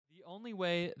only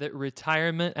way that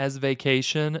retirement as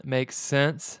vacation makes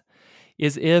sense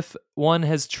is if one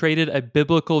has traded a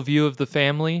biblical view of the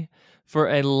family for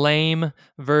a lame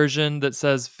version that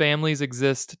says families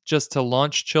exist just to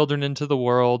launch children into the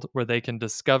world where they can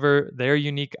discover their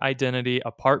unique identity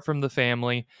apart from the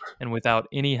family and without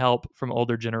any help from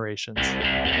older generations.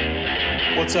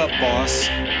 What's up, boss?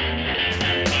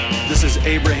 This is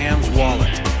Abraham's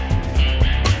Wallet.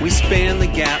 We span the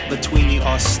gap between the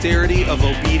austerity of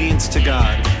obedience to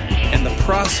God and the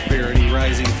prosperity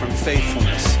rising from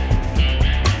faithfulness.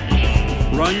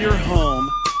 Run your home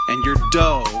and your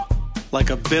dough like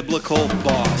a biblical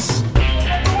boss.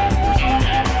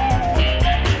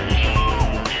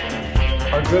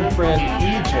 Our good friend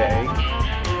EJ,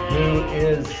 who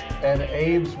is an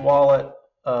Abe's Wallet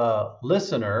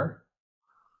listener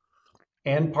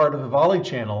and part of the Volley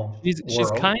Channel She's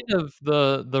kind of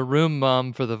the room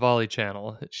mom for the Volley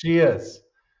Channel. She is.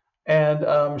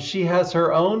 And she has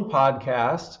her own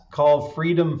podcast called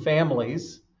Freedom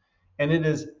Families, and it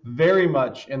is very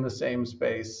much in the same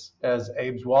space as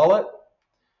Abe's Wallet.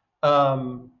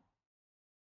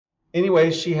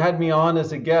 Anyway, she had me on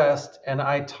as a guest, and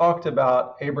I talked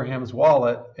about Abraham's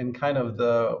Wallet and kind of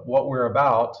what we're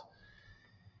about.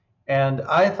 And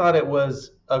I thought it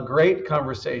was a great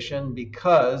conversation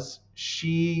because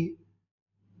she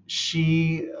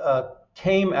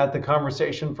came at the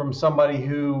conversation from somebody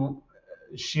who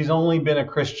she's only been a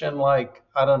Christian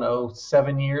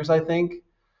 7 years, I think.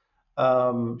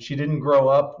 She didn't grow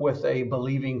up with a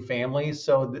believing family,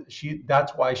 so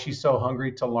that's why she's so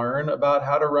hungry to learn about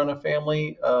how to run a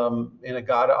family in a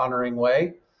God-honoring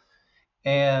way.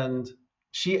 And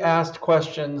she asked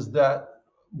questions that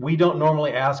we don't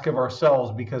normally ask of ourselves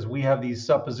because we have these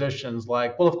suppositions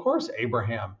like, well, of course,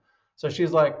 Abraham. So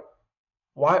she's like,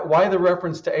 why the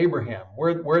reference to Abraham?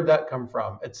 Where'd that come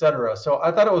from, etc. So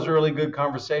I thought it was a really good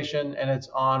conversation, and it's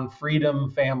on Freedom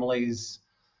Families,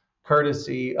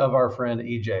 courtesy of our friend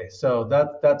EJ. So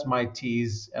that's my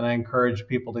tease, and I encourage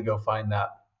people to go find that.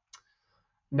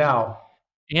 Now,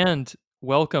 and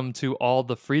welcome to all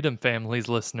the Freedom Families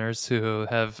listeners who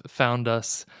have found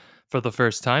us for the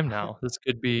first time now. This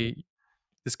could be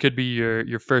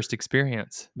your first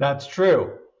experience. That's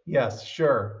true. Yes,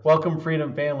 sure. Welcome,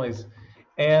 Freedom Families.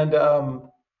 And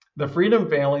the Freedom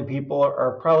Family people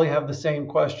are probably have the same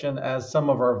question as some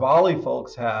of our Volley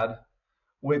folks had,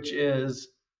 which is,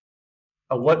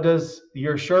 what does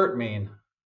your shirt mean?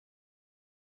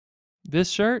 This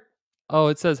shirt? Oh,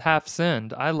 it says half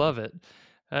sinned. I love it.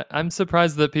 I'm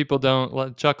surprised that people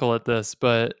don't chuckle at this,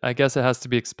 but I guess it has to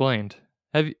be explained.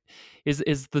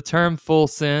 Is the term full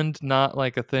send not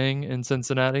like a thing in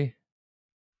Cincinnati?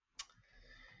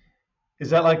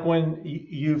 Is that like when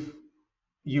you've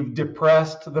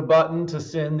depressed the button to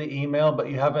send the email, but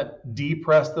you haven't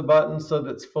depressed the button so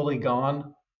that it's fully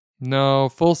gone? No,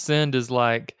 full send is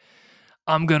like,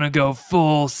 I'm going to go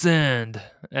full send,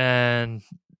 and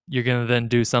you're going to then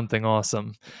do something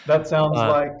awesome. That sounds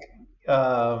like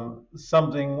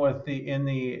something in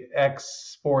the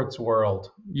X-Sports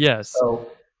world. Yes. So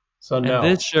no.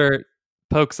 And this shirt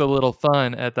pokes a little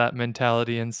fun at that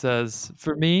mentality and says,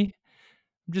 for me,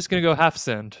 I'm just going to go half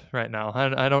send right now.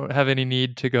 I don't have any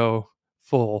need to go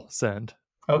full send.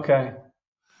 Okay.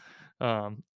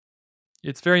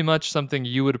 It's very much something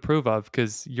you would approve of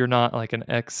because you're not like an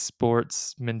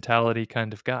X-Sports mentality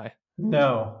kind of guy.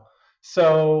 No.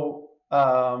 So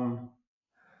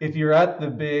if you're at the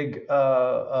big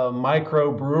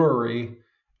micro brewery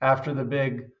after the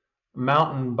big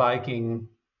mountain biking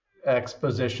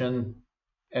exposition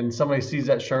and somebody sees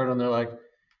that shirt and they're like,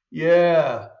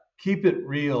 yeah, keep it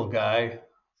real, guy.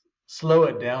 Slow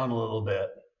it down a little bit.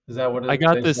 Is that what it is? I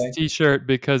got this t-shirt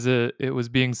because it was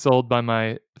being sold by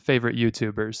my favorite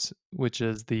YouTubers, which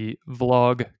is the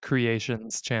Vlog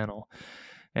Creations channel.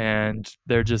 And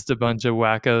they're just a bunch of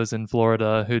wackos in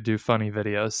Florida who do funny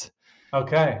videos.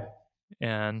 Okay.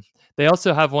 And they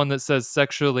also have one that says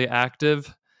sexually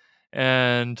active.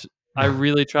 And I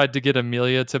really tried to get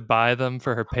Amelia to buy them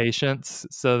for her patients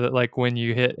so that like when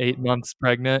you hit 8 months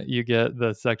pregnant, you get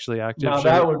the sexually active Now shirt.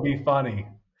 that would be funny.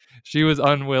 She was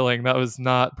unwilling. That was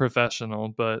not professional,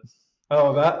 but...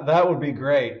 Oh, that would be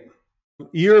great.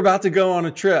 You're about to go on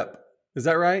a trip. Is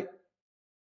that right?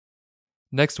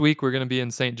 Next week, we're going to be in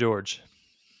St. George.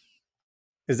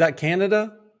 Is that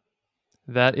Canada?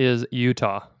 That is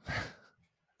Utah.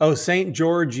 Oh, St.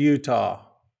 George, Utah.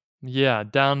 Yeah,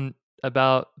 down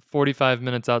about 45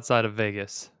 minutes outside of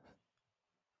Vegas.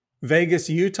 Vegas,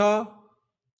 Utah?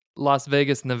 Las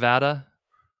Vegas, Nevada.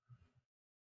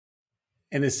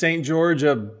 And is St. George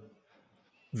a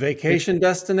Vacation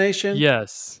destination?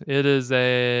 Yes, it is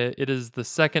the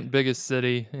second biggest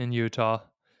city in Utah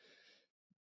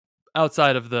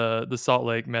outside of the Salt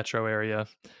Lake metro area.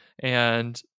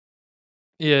 And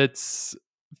it's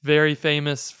very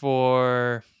famous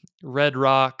for red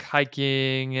rock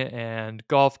hiking and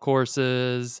golf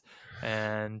courses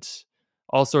and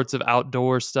all sorts of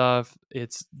outdoor stuff.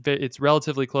 It's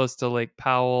relatively close to Lake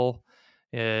Powell.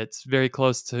 It's very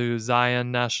close to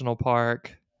Zion National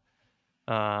Park.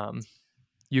 Um,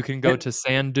 you can go And, to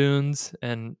sand dunes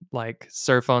and like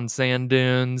surf on sand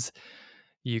dunes.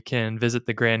 You can visit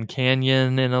the Grand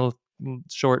Canyon in a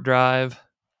short drive.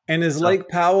 and is So, Lake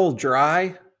Powell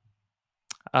dry?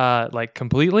 like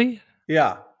completely?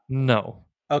 Yeah. No.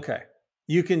 Okay.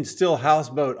 You can still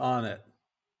houseboat on it.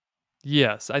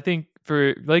 Yes, I think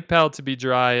for Lake Powell to be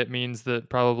dry, it means that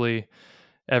probably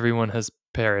everyone has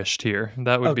perished here.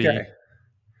 Okay.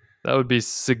 That would be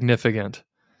significant.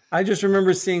 I just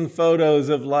remember seeing photos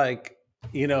of like,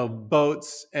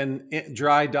 boats and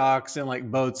dry docks and like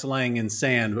boats laying in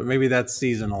sand, but maybe that's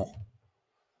seasonal.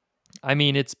 I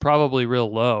mean, it's probably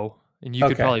real low, and you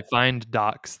could Okay. probably find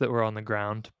docks that were on the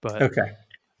ground, but Okay.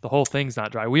 the whole thing's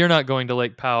not dry. We are not going to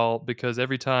Lake Powell because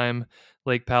every time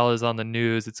Lake Powell is on the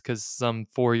news, it's because some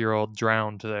 4-year-old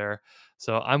drowned there.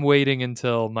 So I'm waiting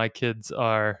until my kids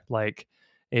are like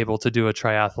able to do a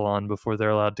triathlon before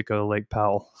they're allowed to go to Lake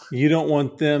Powell. You don't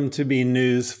want them to be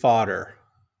news fodder.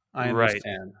 I Right.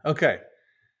 understand. Okay.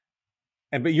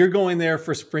 But you're going there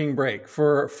for spring break,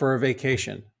 for a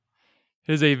vacation.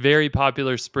 It is a very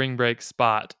popular spring break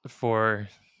spot for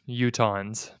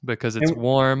Utahns because it's And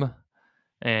warm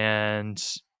and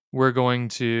we're going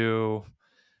to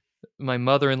my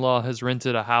mother-in-law has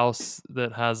rented a house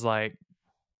that has like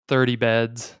 30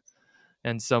 beds.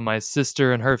 And so my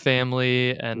sister and her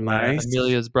family and my nice.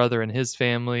 Amelia's brother and his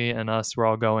family and us we're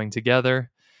all going together.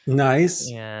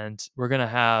 Nice. And we're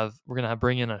gonna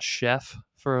bring in a chef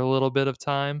for a little bit of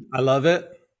time. I love it.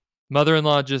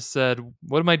 Mother-in-law just said,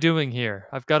 "What am I doing here?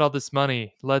 I've got all this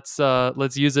money. Let's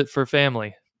use it for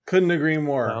family." Couldn't agree So,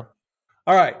 more.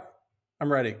 All right.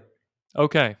 I'm ready.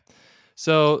 okay.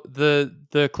 So the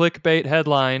clickbait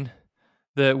headline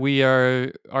that we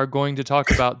are going to talk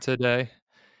about today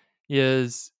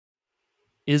is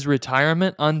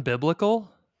retirement unbiblical?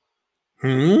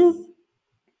 Hmm?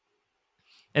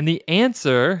 And the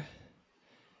answer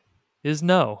is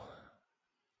no.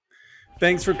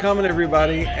 Thanks for coming,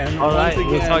 everybody. And All once right,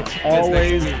 we'll again, talk to you guys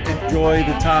always next week. enjoy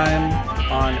the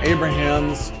time on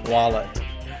Abraham's Wallet.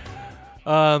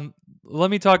 Let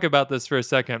me talk about this for a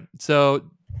second. So,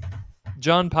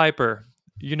 John Piper,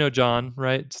 you know John,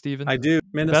 right, Stephen? I do.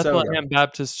 Minnesota. Bethlehem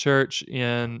Baptist Church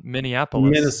in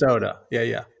Minneapolis. Minnesota.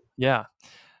 Yeah. Yeah.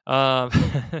 Um,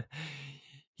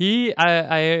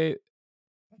 I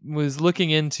was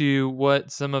looking into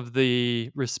what some of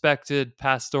the respected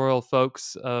pastoral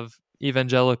folks of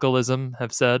evangelicalism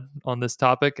have said on this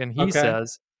topic, and he Okay.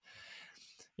 says,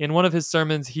 in one of his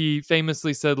sermons, he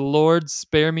famously said, "Lord,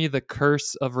 spare me the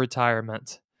curse of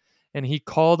retirement." And he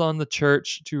called on the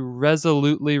church to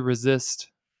resolutely resist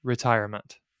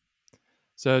retirement.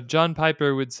 So John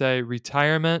Piper would say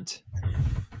retirement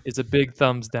is a big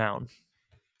thumbs down.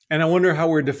 And I wonder how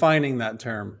we're defining that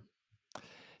term.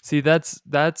 See, that's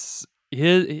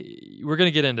his. We're going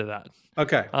to get into that.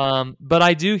 Okay. But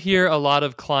I do hear a lot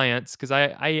of clients because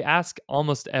I ask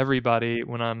almost everybody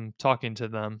when I'm talking to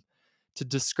them to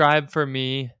describe for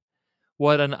me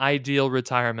what an ideal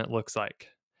retirement looks like.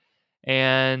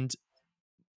 And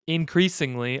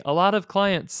increasingly, a lot of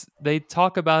clients, they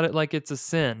talk about it like it's a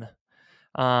sin.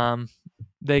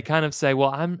 They kind of say, well,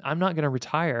 I'm not going to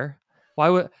retire. Why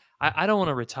would I don't want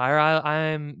to retire.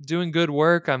 I'm doing good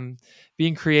work. I'm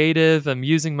being creative. I'm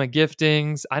using my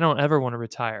giftings. I don't ever want to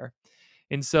retire.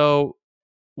 And so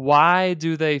why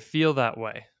do they feel that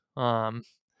way?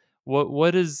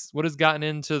 What has gotten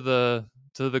into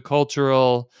the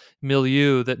cultural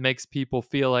milieu that makes people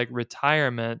feel like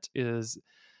retirement is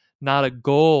not a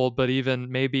goal, but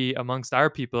even maybe amongst our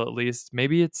people at least,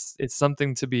 maybe it's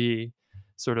something to be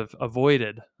sort of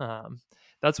avoided.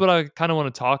 That's what I kind of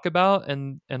want to talk about,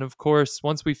 and of course,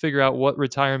 once we figure out what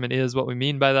retirement is, what we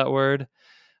mean by that word,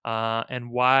 and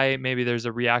why maybe there's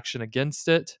a reaction against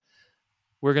it,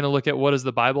 we're going to look at what does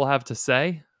the Bible have to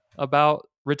say about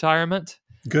retirement.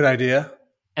 Good idea.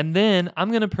 And then I'm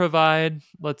going to provide,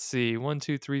 let's see, 1,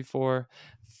 2, 3, 4,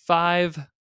 5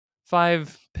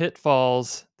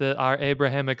 pitfalls that our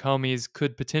Abrahamic homies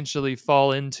could potentially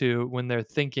fall into when they're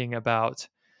thinking about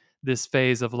this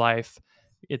phase of life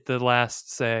at the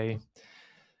last, say,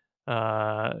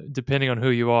 depending on who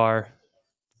you are,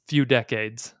 few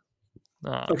decades.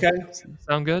 Okay.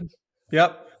 Sound good?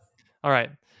 Yep. All right.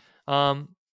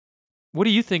 What do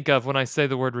you think of when I say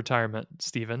the word retirement,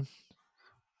 Stephen?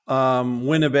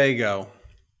 Winnebago.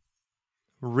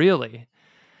 Really?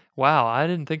 Wow, I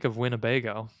didn't think of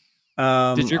Winnebago.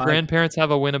 Did your I grandparents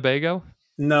have a Winnebago?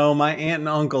 No, my aunt and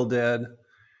uncle did.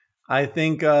 I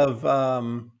think of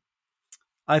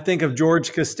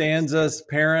George Costanza's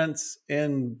parents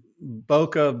in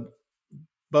Boca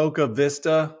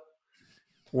Vista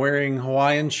wearing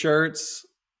Hawaiian shirts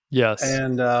Yes,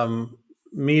 and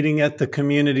meeting at the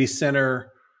community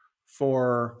center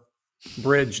for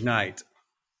bridge night.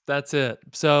 that's it.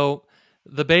 So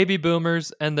the baby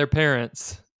boomers and their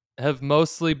parents have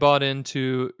mostly bought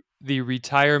into the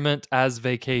retirement as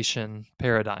vacation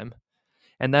paradigm,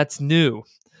 and that's new.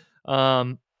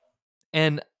 Um,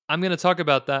 and I'm going to talk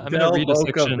about that. I'm going to Del read a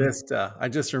Boca section. Vista. I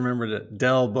just remembered it.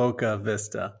 Del Boca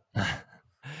Vista.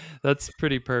 That's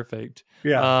pretty perfect.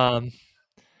 Yeah. Um,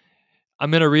 I'm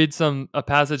going to read a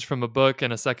passage from a book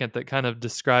in a second that kind of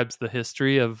describes the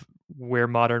history of where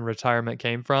modern retirement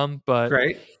came from, but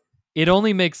Great. it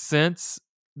only makes sense,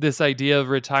 this idea of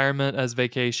retirement as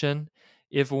vacation,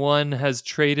 if one has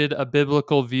traded a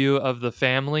biblical view of the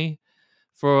family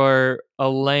for a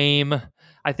lame,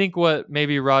 I think what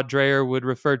maybe Rod Dreher would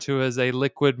refer to as a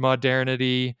liquid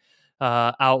modernity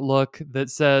outlook that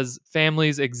says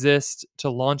families exist to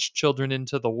launch children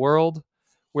into the world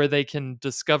where they can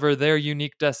discover their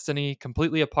unique destiny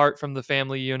completely apart from the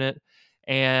family unit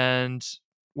and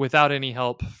without any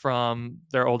help from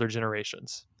their older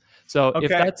generations. So Okay.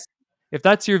 if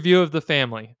that's your view of the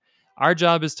family, our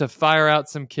job is to fire out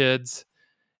some kids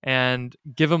and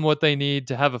give them what they need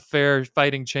to have a fair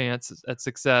fighting chance at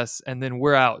success, and then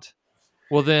we're out.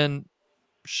 Well, then,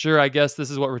 sure, I guess this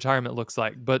is what retirement looks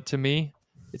like. But to me,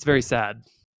 it's very sad.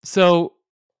 So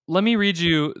let me read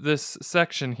you this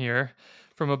section here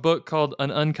from a book called An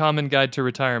Uncommon Guide to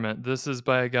Retirement. This is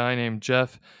by a guy named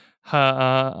Jeff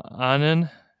Haanen,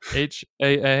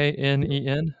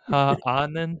 Haanen.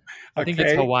 Haanen. I think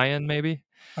it's Okay. Hawaiian, maybe.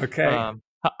 Okay.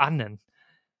 Haanen.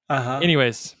 Uh-huh.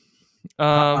 Anyways,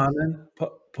 Ha'anen.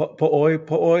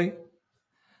 Po'oi.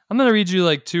 I'm going to read you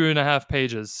like 2.5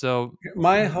 pages. So,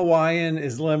 My Hawaiian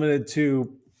is limited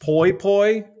to poi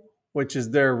poi, which is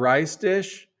their rice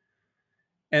dish,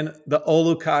 and the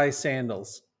olukai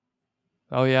sandals.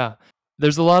 oh yeah,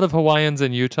 there's a lot of Hawaiians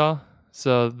in Utah.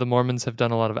 So the Mormons have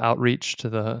done a lot of outreach to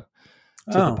the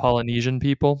Oh, Polynesian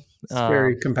people, it's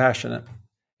very compassionate.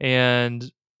 and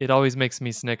it always makes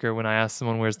me snicker when I ask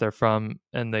someone where's they're from,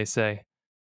 and they say,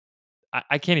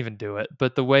 I can't even do it,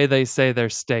 but the way they say their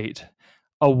state,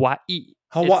 Hawaii,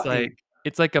 Hawaii.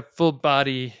 it's like a full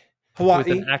body with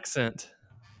an Hawaii. accent.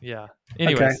 Yeah. Okay.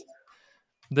 Anyways,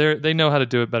 they know how to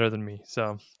do it better than me.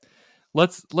 So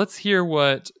let's hear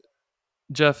what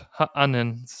Jeff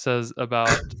Haanen says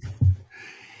about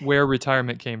where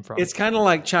retirement came from. It's kind of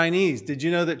like Chinese. Did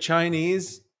you know that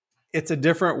Chinese, it's a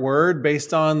different word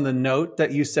based on the note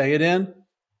that you say it in?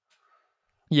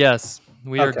 Yes,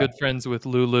 we are Okay. good friends with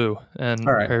Lulu, and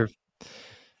All right.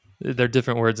 they're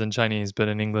different words in Chinese, but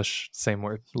in English, same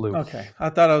word, Lu. Okay. I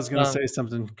thought I was going to say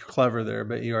something clever there,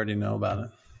 but you already know about it.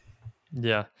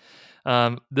 Yeah.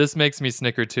 This makes me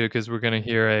snicker too, because we're going to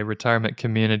hear a retirement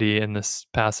community in this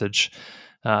passage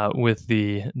with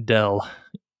the Del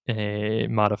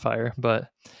modifier. But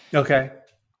Okay.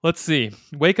 let's see.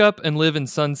 Wake up and live in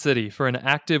Sun City for an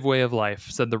active way of life,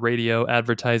 said the radio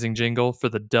advertising jingle for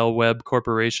the Del Webb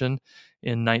Corporation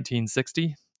in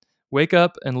 1960. Wake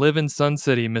up and live in Sun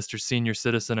City, Mr. Senior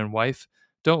Citizen and wife.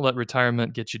 Don't let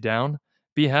retirement get you down.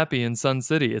 Be happy in Sun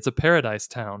City. It's a paradise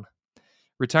town.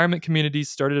 Retirement communities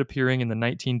started appearing in the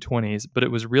 1920s, but it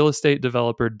was real estate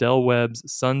developer Del Webb's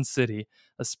Sun City,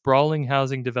 a sprawling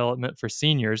housing development for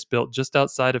seniors built just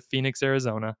outside of Phoenix,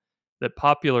 Arizona, that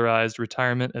popularized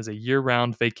retirement as a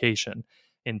year-round vacation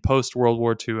in post-World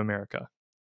War II America.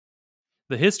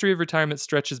 The history of retirement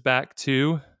stretches back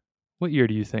to... What year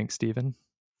do you think, Stephen?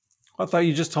 I thought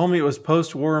you just told me it was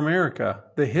post-war America.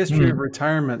 The history of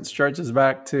retirement stretches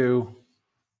back to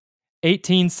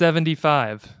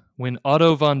 1875, when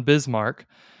Otto von Bismarck,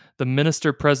 the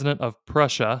minister-president of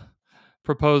Prussia,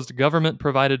 proposed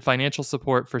government-provided financial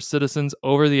support for citizens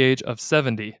over the age of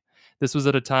 70. This was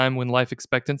at a time when life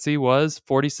expectancy was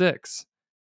 46.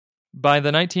 By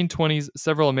the 1920s,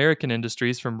 several American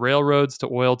industries, from railroads to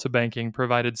oil to banking,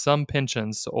 provided some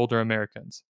pensions to older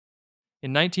Americans.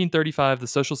 In 1935, the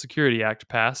Social Security Act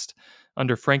passed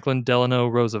under Franklin Delano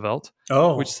Roosevelt,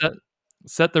 which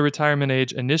set the retirement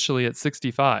age initially at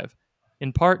 65,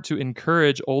 in part to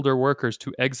encourage older workers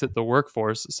to exit the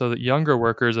workforce so that younger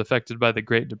workers affected by the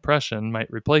Great Depression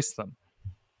might replace them.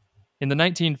 In the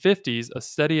 1950s, a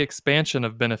steady expansion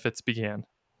of benefits began.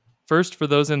 first for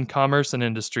those in commerce and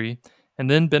industry, and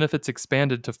then benefits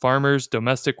expanded to farmers,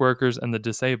 domestic workers, and the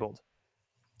disabled.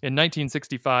 In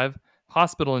 1965,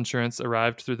 hospital insurance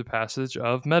arrived through the passage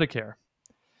of Medicare.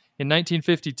 In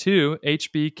 1952,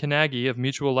 H.B. Carnegie of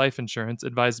Mutual Life Insurance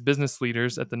advised business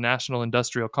leaders at the National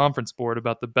Industrial Conference Board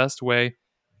about the best way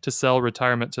to sell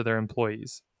retirement to their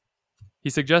employees. He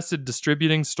suggested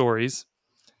distributing stories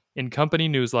in company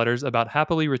newsletters about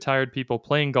happily retired people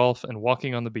playing golf and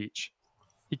walking on the beach.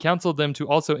 He counseled them to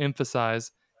also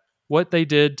emphasize what they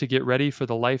did to get ready for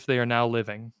the life they are now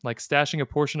living, like stashing a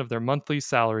portion of their monthly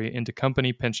salary into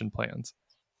company pension plans.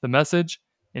 The message: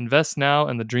 invest now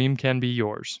and the dream can be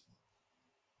yours.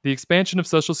 The expansion of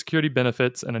Social Security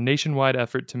benefits and a nationwide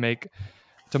effort to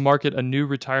market a new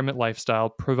retirement lifestyle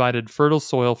provided fertile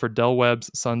soil for Del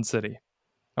Webb's Sun City.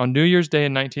 On New Year's Day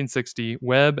in 1960,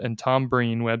 Webb and Tom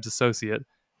Breen, Webb's associate,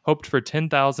 hoped for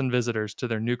 10,000 visitors to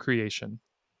their new creation,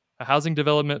 a housing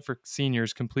development for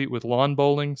seniors complete with lawn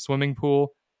bowling, swimming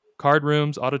pool, card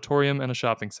rooms, auditorium, and a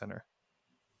shopping center.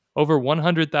 Over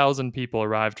 100,000 people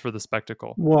arrived for the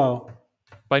spectacle. Whoa.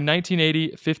 By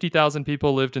 1980, 50,000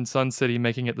 people lived in Sun City,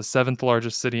 making it the seventh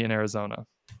largest city in Arizona.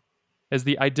 As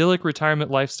the idyllic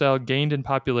retirement lifestyle gained in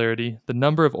popularity, the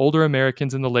number of older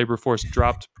Americans in the labor force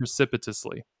dropped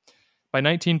precipitously. By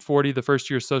 1940, the first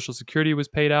year Social Security was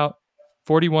paid out,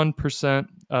 41%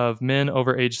 of men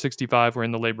over age 65 were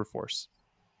in the labor force.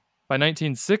 By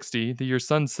 1960, the year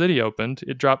Sun City opened,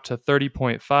 it dropped to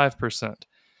 30.5%.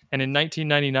 And in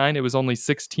 1999, it was only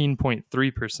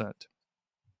 16.3%.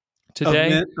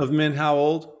 Today, of men how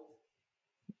old?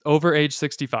 Over age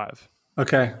 65.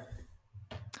 Okay.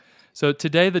 So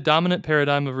today, the dominant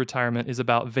paradigm of retirement is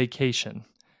about vacation,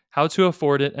 how to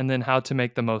afford it, and then how to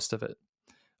make the most of it.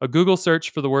 A Google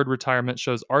search for the word retirement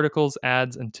shows articles,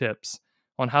 ads, and tips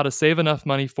on how to save enough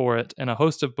money for it, and a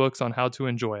host of books on how to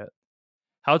enjoy it.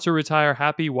 How to retire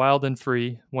happy, wild, and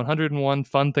free, 101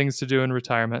 fun things to do in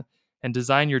retirement, and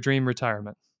design your dream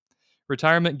retirement.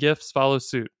 Retirement gifts follow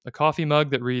suit. A coffee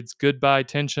mug that reads Goodbye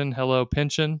Tension, Hello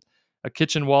Pension, a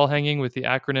kitchen wall hanging with the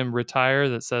acronym RETIRE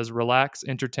that says Relax,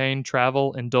 Entertain,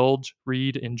 Travel, Indulge,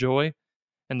 Read, Enjoy,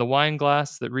 and the wine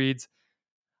glass that reads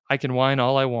I can wine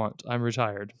all I want, I'm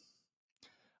retired.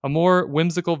 A more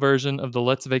whimsical version of the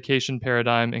Let's Vacation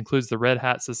paradigm includes the Red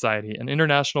Hat Society, an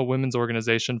international women's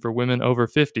organization for women over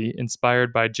 50,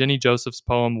 inspired by Jenny Joseph's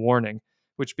poem Warning,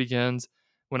 which begins,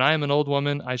 When I am an old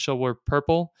woman, I shall wear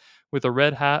purple, with a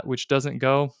red hat which doesn't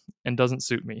go and doesn't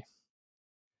suit me.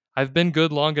 I've been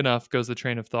good long enough, goes the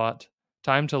train of thought.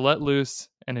 Time to let loose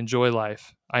and enjoy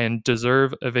life. I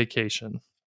deserve a vacation.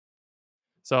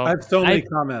 So I have so many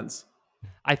comments.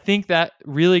 I think that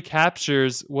really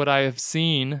captures what I have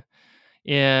seen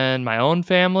in my own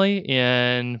family,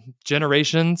 in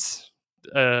generations,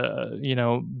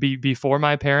 before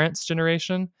my parents'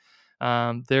 generation.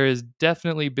 There has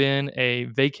definitely been a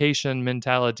vacation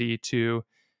mentality to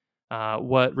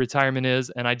what retirement is,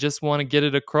 and I just want to get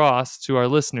it across to our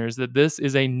listeners that this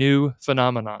is a new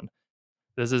phenomenon.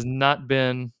 This has not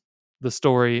been the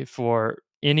story for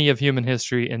any of human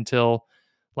history until,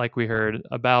 like we heard,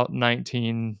 about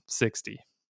 1960.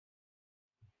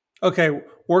 Okay,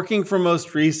 working from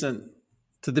most recent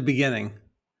to the beginning.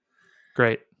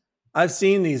 Great. I've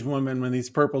seen these women in these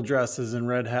purple dresses and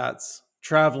red hats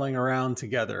traveling around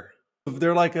together.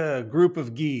 They're like a group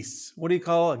of geese. What do you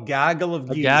call it? A gaggle of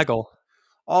geese. A gaggle.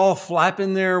 All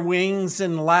flapping their wings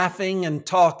and laughing and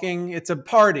talking. It's a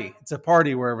party. It's a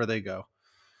party wherever they go.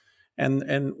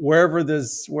 And wherever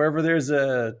there's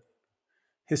a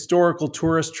historical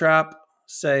tourist trap,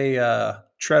 say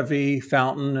Trevi,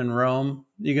 Fountain, and Rome,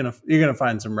 you're gonna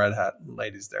find some red hat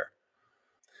ladies there.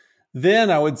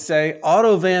 Then I would say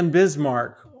Otto von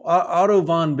Bismarck.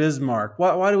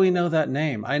 Why do we know that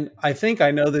name? I think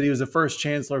I know that he was the first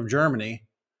chancellor of Germany,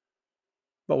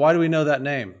 but why do we know that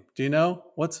name? Do you know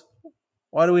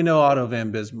why do we know Otto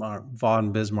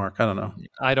von Bismarck? I don't know.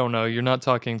 I don't know. You're not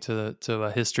talking to a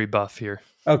history buff here.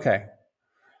 Okay.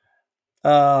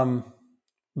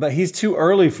 But he's too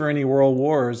early for any world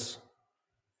wars.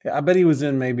 I bet he was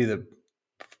in maybe the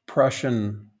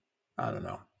Prussian, I don't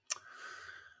know.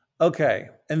 Okay.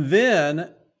 And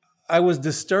then I was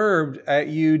disturbed at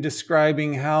you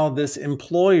describing how this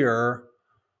employer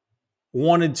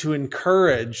wanted to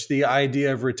encourage the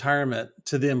idea of retirement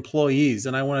to the employees.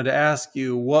 And I wanted to ask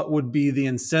you, what would be the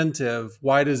incentive?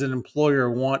 Why does an employer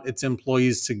want its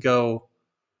employees to go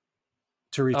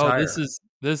to retire? Oh,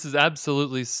 this is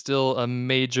absolutely still a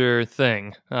major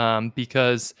thing,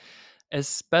 because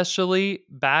especially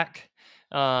back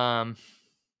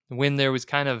when there was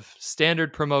kind of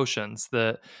standard promotions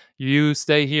that you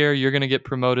stay here, you're going to get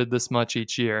promoted this much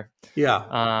each year.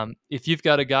 Yeah. If you've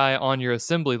got a guy on your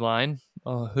assembly line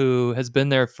who has been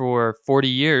there for 40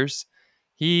 years,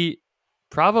 he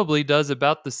probably does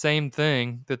about the same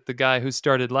thing that the guy who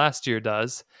started last year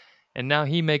does, and now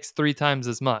he makes 3 times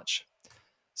as much.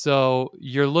 So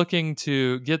you're looking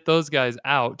to get those guys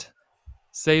out,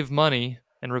 save money,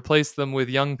 and replace them with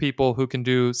young people who can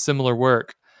do similar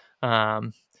work.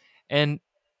 And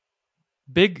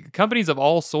big companies of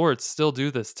all sorts still do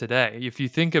this today. If you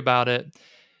think about it,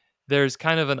 there's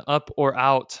kind of an up or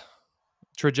out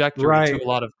trajectory to Right. a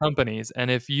lot of companies.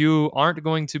 And if you aren't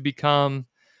going to become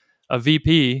a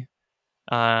VP,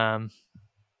 um,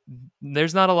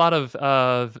 there's not a lot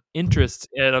of interest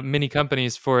at many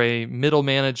companies for a middle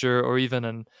manager or even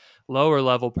a lower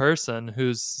level person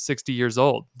who's 60 years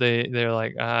old. They're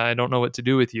like, I don't know what to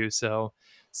do with you, so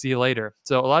see you later.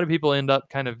 So a lot of people end up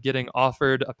kind of getting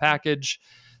offered a package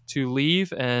to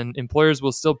leave, and employers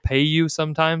will still pay you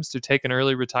sometimes to take an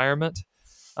early retirement,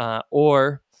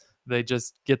 or they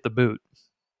just get the boot.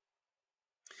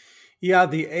 Yeah,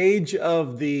 the age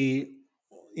of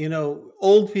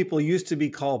old people used to be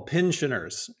called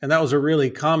pensioners, and that was a really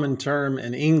common term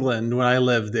in England when I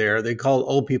lived there. They called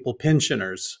old people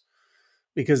pensioners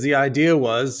because the idea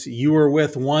was you were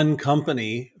with one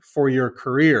company for your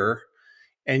career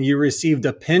and you received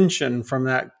a pension from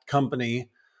that company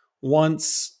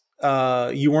once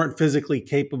you weren't physically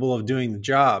capable of doing the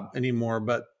job anymore.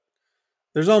 But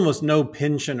there's almost no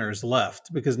pensioners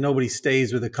left because nobody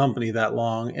stays with a company that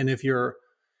long. And if you're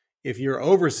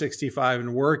over 65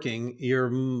 and working,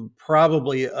 you're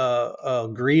probably a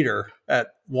greeter at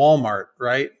Walmart,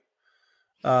 right?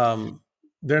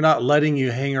 They're not letting you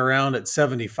hang around at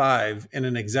 75 in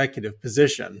an executive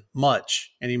position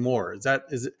much anymore. Is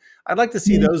it? I'd like to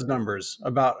see those numbers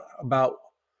about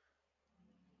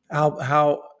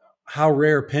how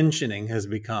rare pensioning has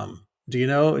become. Do you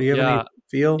know? Do you have any Yeah,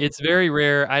 feel? it's very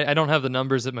rare. I don't have the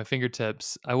numbers at my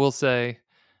fingertips. I will say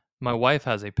my wife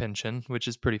has a pension, which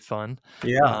is pretty fun.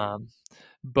 Yeah. Um,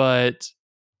 but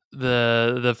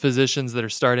the physicians that are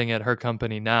starting at her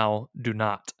company now do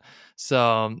not.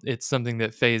 So it's something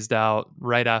that phased out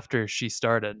right after she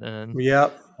started, and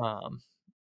Yep. um,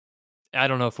 I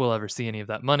don't know if we'll ever see any of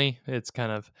that money. It's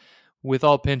kind of with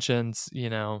all pensions,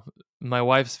 my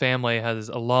wife's family has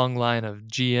a long line of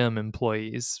GM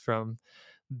employees from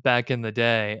back in the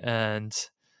day, and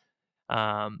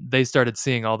they started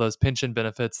seeing all those pension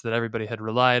benefits that everybody had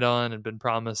relied on and been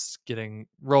promised getting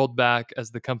rolled back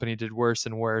as the company did worse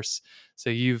and worse.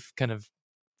 So you've kind of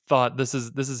thought this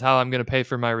is how I'm going to pay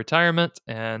for my retirement,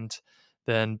 and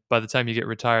then by the time you get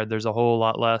retired, there's a whole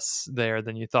lot less there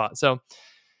than you thought. So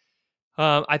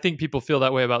I think people feel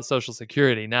that way about Social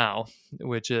Security now,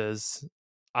 which is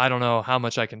I don't know how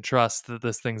much I can trust that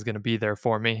this thing's going to be there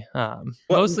for me. What?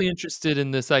 Mostly interested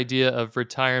in this idea of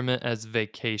retirement as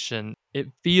vacation. It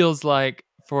feels like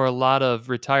for a lot of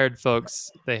retired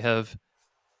folks, they have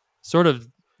sort of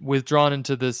withdrawn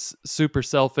into this super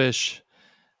selfish,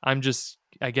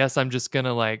 I guess I'm just going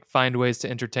to like find ways to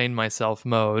entertain myself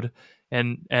mode.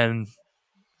 And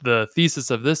the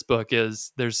thesis of this book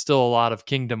is there's still a lot of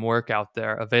kingdom work out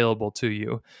there available to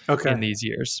you in Okay. these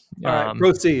years. All right.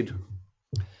 Proceed.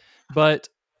 But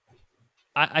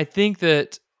I think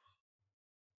that,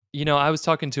 I was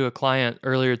talking to a client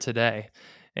earlier today,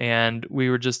 and we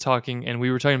were talking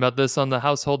about this on the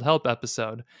household help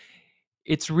episode.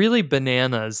 It's really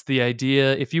bananas, the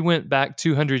idea, if you went back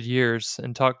 200 years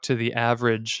and talked to the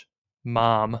average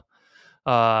mom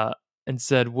and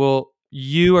said, well,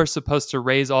 you are supposed to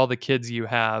raise all the kids you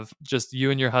have, just you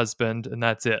and your husband, and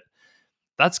that's it.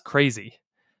 That's crazy.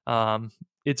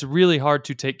 It's really hard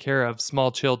to take care of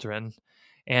small children.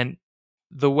 And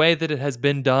the way that it has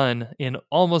been done in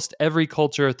almost every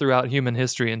culture throughout human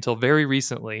history until very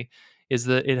recently is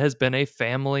that it has been a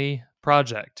family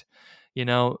project.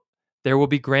 There will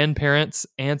be grandparents,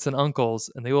 aunts, and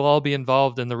uncles, and they will all be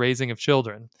involved in the raising of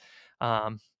children.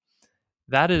 Um,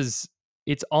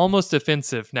 it's almost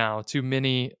offensive now to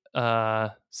many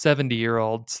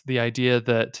 70-year-olds, the idea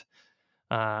that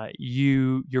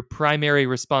your primary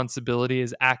responsibility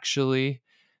is actually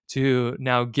to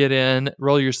now get in,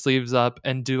 roll your sleeves up,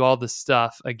 and do all the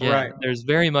stuff again. Right. There's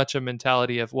very much a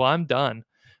mentality of, well, I'm done.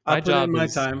 I My put in job my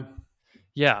is, time.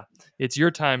 yeah, it's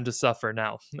your time to suffer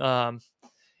now.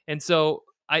 And so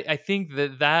I think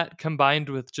that combined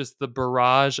with just the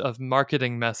barrage of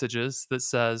marketing messages that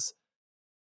says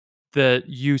that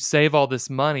you save all this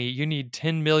money, you need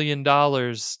 $10 million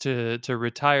to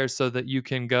retire so that you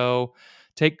can go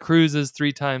take cruises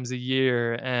 3 times a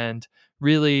year and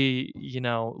really,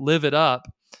 live it up.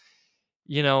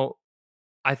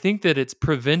 I think that it's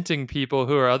preventing people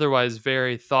who are otherwise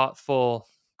very thoughtful,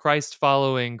 Christ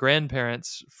following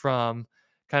grandparents from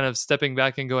kind of stepping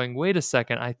back and going, wait a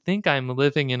second, I think I'm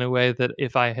living in a way that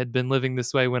if I had been living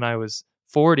this way when I was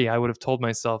 40, I would have told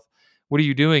myself, what are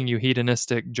you doing, you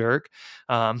hedonistic jerk?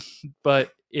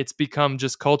 But it's become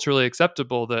just culturally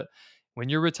acceptable that when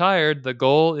you're retired, the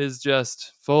goal is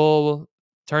just full,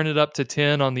 turn it up to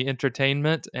 10 on the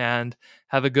entertainment and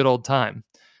have a good old time.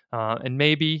 And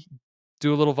maybe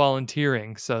do a little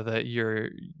volunteering so that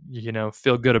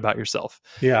feel good about yourself.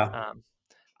 Yeah.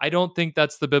 I don't think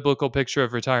that's the biblical picture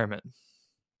of retirement.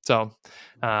 So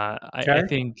I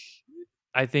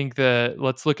think that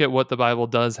let's look at what the Bible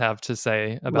does have to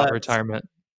say about retirement.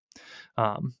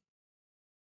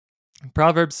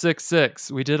 Proverbs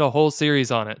 6:6. We did a whole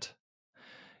series on it.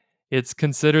 It's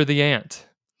consider the ant.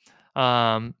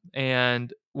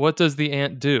 And what does the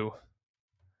ant do?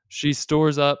 She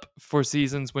stores up for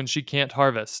seasons when she can't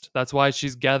harvest. That's why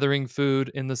she's gathering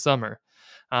food in the summer.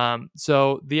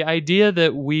 So the idea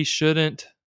that we shouldn't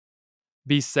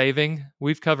be saving,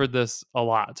 we've covered this a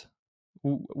lot.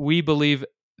 We believe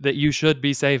that you should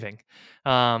be saving.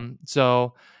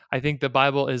 So I think the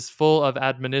Bible is full of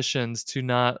admonitions to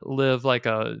not live like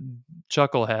a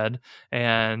chucklehead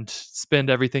and spend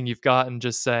everything you've got and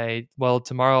just say, well,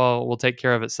 tomorrow will take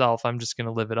care of itself. I'm just going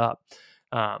to live it up.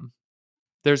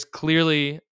 There's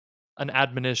clearly an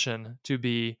admonition to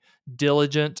be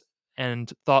diligent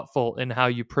and thoughtful in how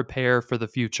you prepare for the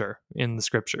future in the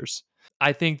scriptures.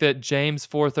 I think that James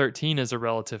 4:13 is a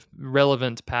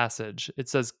relevant passage. It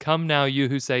says, "Come now, you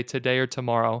who say today or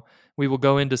tomorrow, we will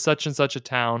go into such and such a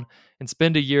town and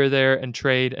spend a year there and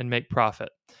trade and make profit.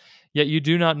 Yet you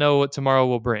do not know what tomorrow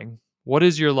will bring. What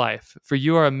is your life? For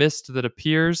you are a mist that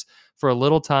appears for a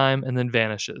little time and then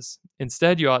vanishes.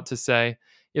 Instead, you ought to say,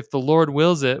 if the Lord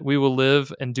wills it, we will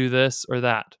live and do this or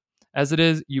that. As it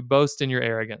is, you boast in your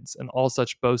arrogance, and all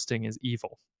such boasting is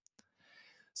evil."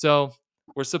 So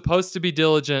we're supposed to be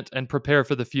diligent and prepare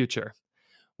for the future.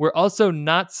 We're also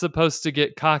not supposed to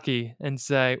get cocky and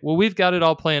say, well, we've got it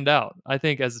all planned out. I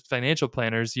think as financial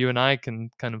planners, you and I can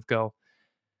kind of go,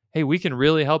 hey, we can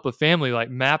really help a family like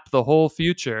map the whole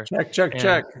future.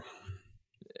 Check.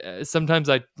 Sometimes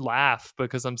I laugh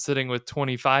because I'm sitting with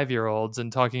 25-year-olds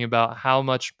and talking about how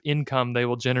much income they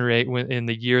will generate in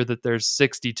the year that there's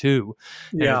 62.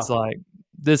 And it's like,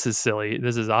 this is silly.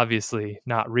 This is obviously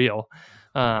not real.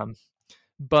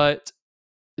 But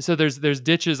so there's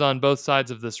ditches on both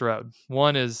sides of this road.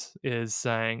 One is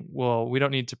saying, well, we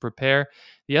don't need to prepare.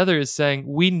 The other is saying,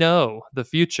 we know the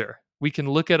future. We can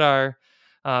look at our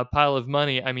pile of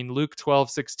money. I mean, Luke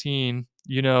 12:16,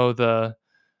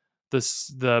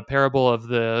 the parable of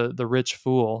the rich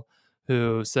fool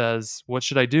who says, what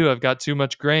should I do? I've got too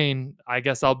much grain. I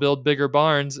guess I'll build bigger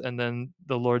barns. And then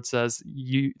the Lord says,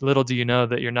 little do you know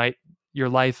that your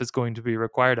life is going to be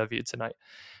required of you tonight.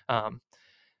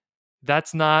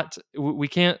 We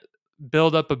can't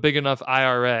build up a big enough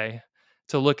IRA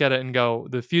to look at it and go,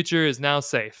 the future is now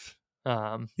safe.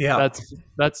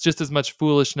 That's just as much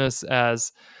foolishness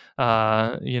as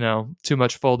too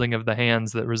much folding of the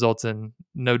hands that results in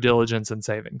no diligence and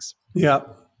savings. Yeah.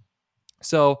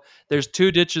 So there's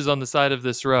two ditches on the side of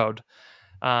this road.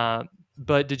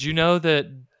 But did you know that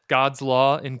God's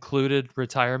law included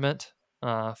retirement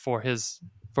for his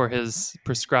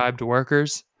prescribed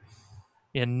workers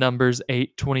in Numbers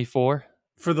 8:24?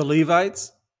 For the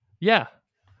Levites? Yeah.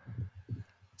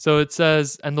 So it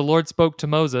says, and the Lord spoke to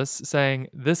Moses, saying,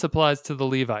 this applies to the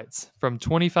Levites. From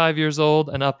 25 years old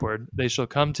and upward, they shall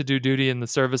come to do duty in the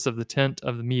service of the tent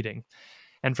of the meeting.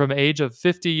 And from age of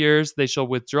 50 years, they shall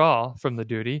withdraw from the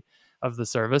duty of the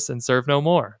service and serve no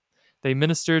more. They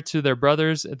minister to their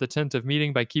brothers at the tent of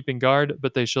meeting by keeping guard,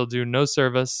 but they shall do no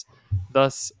service.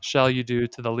 Thus shall you do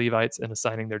to the Levites in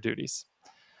assigning their duties.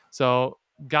 So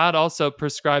God also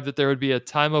prescribed that there would be a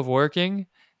time of working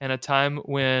and a time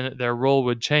when their role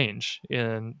would change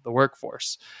in the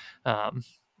workforce.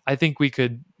 I think we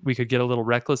could get a little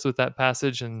reckless with that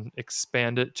passage and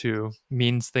expand it to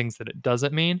means things that it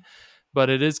doesn't mean. But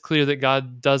it is clear that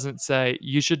God doesn't say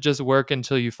you should just work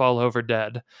until you fall over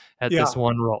dead at this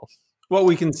one role. What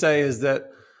we can say is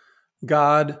that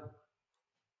God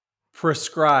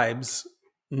prescribes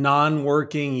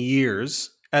non-working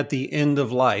years at the end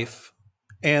of life,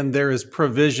 and there is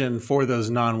provision for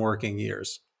those non-working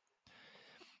years.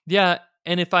 Yeah,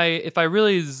 and if I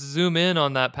really zoom in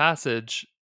on that passage,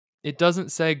 it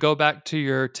doesn't say go back to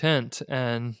your tent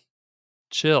and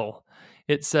chill.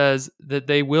 It says that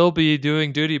they will be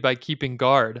doing duty by keeping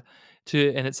guard,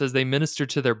 and it says they minister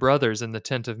to their brothers in the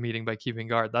tent of meeting by keeping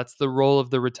guard. That's the role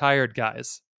of the retired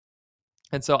guys.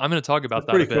 And so I'm going to talk about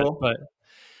That's that a pretty bit, cool.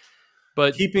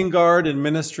 but Keeping guard and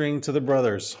ministering to the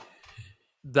brothers.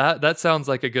 that sounds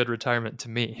like a good retirement to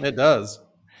me. It does.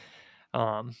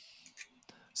 Um,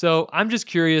 so I'm just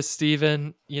curious,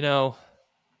 Stephen,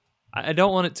 I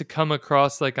don't want it to come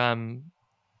across like I'm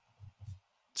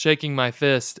shaking my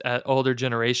fist at older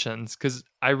generations, because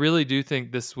I really do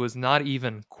think this was not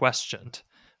even questioned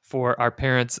for our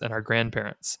parents and our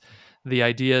grandparents. The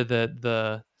idea that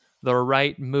the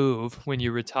right move when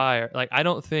you retire, like I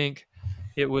don't think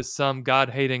it was some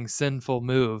God-hating sinful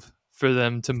move for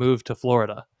them to move to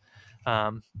Florida.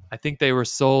 I think they were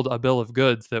sold a bill of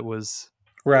goods that was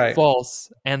Right.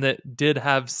 false and that did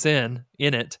have sin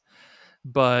in it,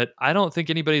 but I don't think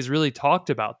anybody's really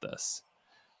talked about this.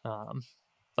 Um,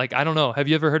 like I don't know. Have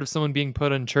you ever heard of someone being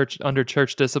put in church under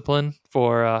church discipline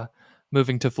for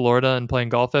moving to Florida and playing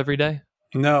golf every day?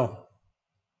 No.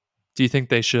 Do you think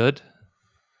they should?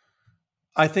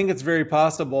 I think it's very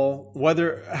possible.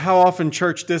 Whether how often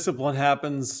church discipline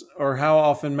happens or how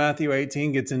often Matthew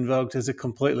 18 gets invoked is a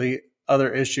completely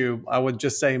other issue. I would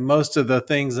just say most of the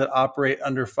things that operate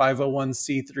under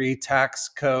 501c3 tax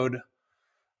code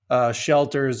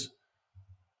shelters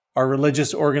are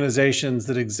religious organizations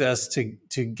that exist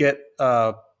to get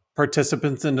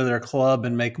participants into their club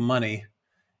and make money,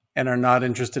 and are not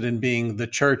interested in being the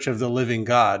church of the living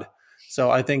God. So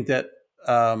I think that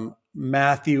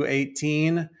Matthew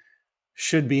 18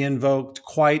 should be invoked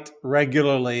quite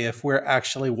regularly if we're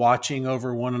actually watching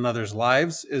over one another's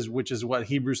lives, which is what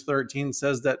Hebrews 13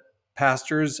 says that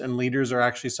pastors and leaders are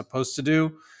actually supposed to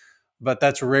do. But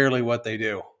that's rarely what they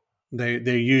do.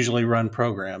 They usually run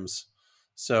programs.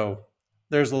 So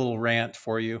there's a little rant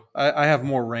for you. I have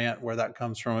more rant where that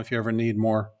comes from if you ever need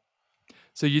more.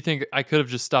 So you think I could have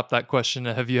just stopped that question?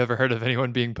 Have you ever heard of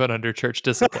anyone being put under church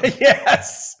discipline?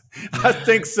 Yes, I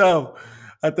think so.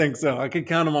 I could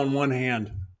count them on one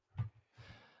hand.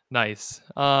 Nice.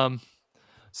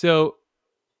 So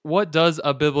what does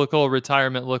a biblical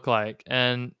retirement look like?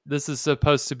 And this is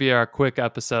supposed to be our quick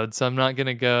episode, so I'm not going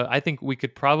to go. I think we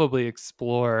could probably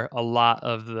explore a lot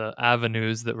of the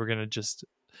avenues that we're going to just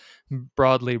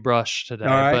broadly brush All today.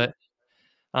 right.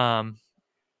 But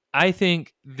I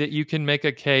think that you can make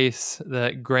a case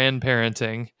that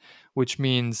grandparenting, which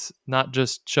means not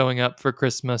just showing up for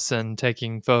Christmas and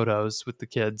taking photos with the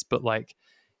kids, but like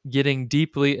getting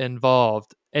deeply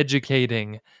involved,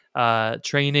 educating,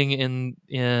 training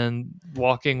in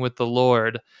walking with the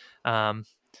Lord. Um,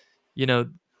 you know,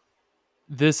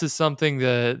 this is something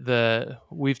that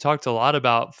we've talked a lot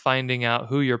about, finding out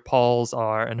who your Pauls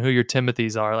are and who your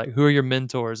Timothys are, like who are your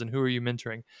mentors and who are you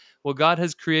mentoring. Well, God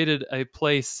has created a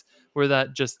place where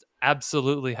that just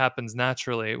absolutely happens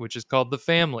naturally, which is called the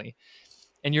family.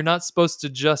 And you're not supposed to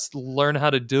just learn how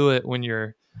to do it when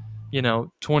you're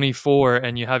 24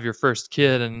 and you have your first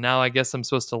kid and now I guess I'm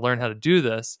supposed to learn how to do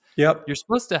this. Yep. You're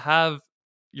supposed to have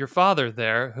your father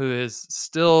there who is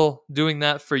still doing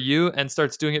that for you and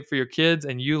starts doing it for your kids,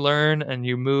 and you learn and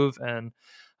you move. And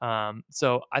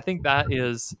so I think that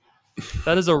is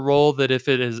a role that if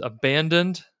it is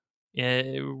abandoned,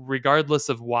 regardless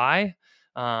of why,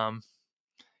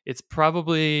 it's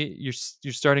probably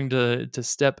you're starting to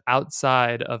step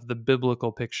outside of the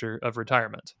biblical picture of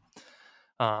retirement.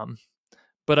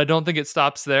 But I don't think it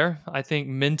stops there. I think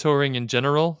mentoring in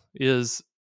general is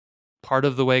part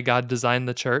of the way God designed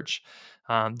the church.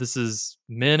 This is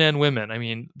men and women. I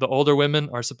mean, the older women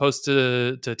are supposed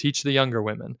to teach the younger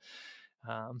women.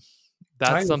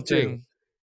 That's something.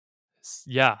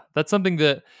 Yeah, that's something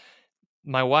that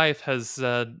my wife has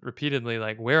said repeatedly.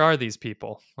 Like, where are these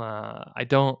people? I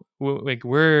don't like.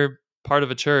 We're part of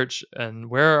a church,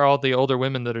 and where are all the older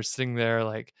women that are sitting there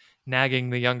like nagging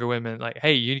the younger women? Like,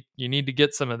 hey, you need to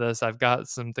get some of this. I've got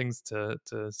some things to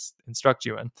instruct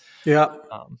you in. Yeah.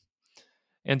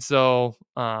 And so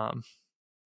all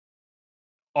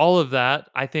of that,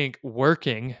 I think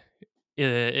working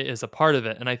is a part of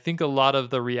it. And I think a lot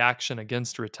of the reaction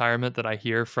against retirement that I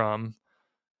hear from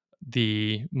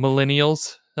the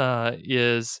millennials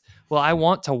is, well, I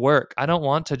want to work. I don't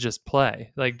want to just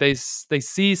play. Like they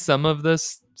see some of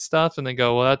this stuff and they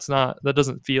go, well, that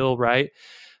doesn't feel right.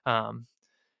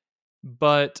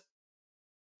 But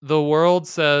the world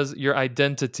says your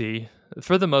identity,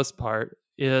 for the most part,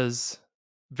 is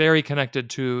very connected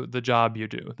to the job you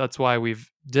do. That's why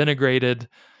we've denigrated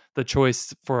the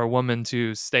choice for a woman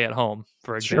to stay at home,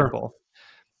 for example.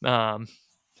 Sure.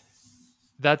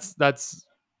 That's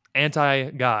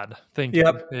anti-God thinking.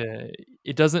 Yep.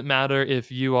 It doesn't matter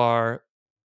if you are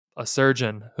a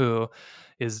surgeon who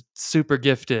is super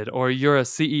gifted, or you're a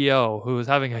CEO who is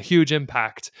having a huge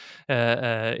impact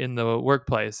in the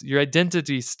workplace. Your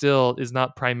identity still is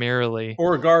not primarily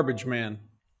Or a garbage man.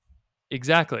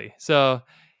 exactly. So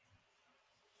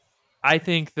I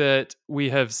think that we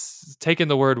have taken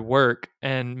the word work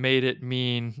and made it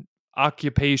mean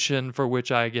occupation for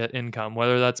which I get income,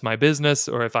 whether that's my business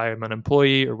or if I am an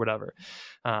employee or whatever.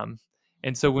 Um,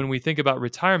 and so when we think about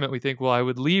retirement, we think, well, I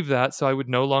would leave that so I would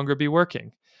no longer be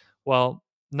working. Well,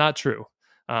 not true.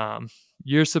 Um,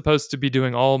 you're supposed to be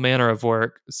doing all manner of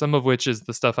work, some of which is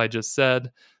the stuff I just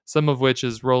said, some of which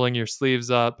is rolling your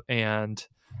sleeves up. And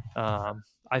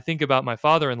I think about my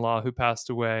father-in-law who passed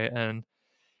away, and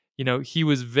he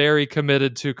was very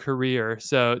committed to career,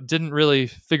 so didn't really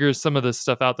figure some of this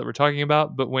stuff out that we're talking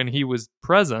about. But when he was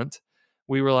present,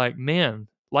 we were like, man,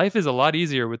 life is a lot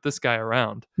easier with this guy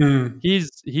around.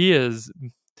 He is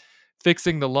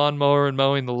fixing the lawnmower and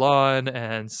mowing the lawn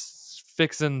and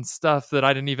fixing stuff that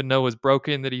I didn't even know was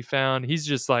broken that he found. He's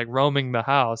just like roaming the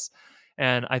house.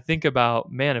 And I think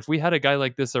about, man, if we had a guy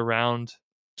like this around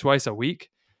twice a week,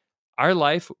 our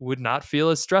life would not feel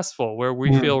as stressful, where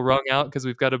we feel wrung out because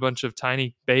we've got a bunch of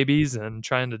tiny babies and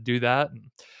trying to do that. And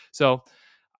so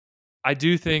I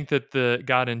do think that the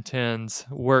God intends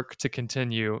work to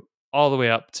continue all the way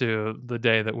up to the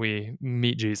day that we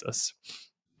meet Jesus.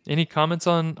 Any comments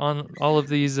on all of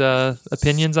these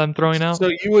opinions I'm throwing out? So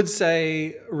you would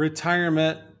say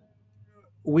retirement,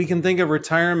 we can think of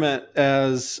retirement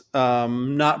as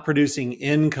not producing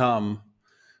income,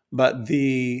 but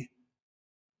the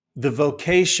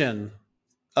vocation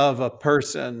of a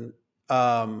person,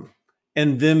 and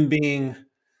them being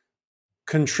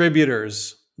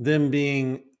contributors,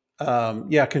 contributors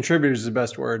is the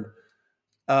best word.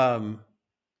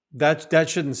 That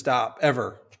shouldn't stop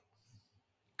ever.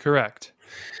 Correct.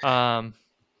 Yeah,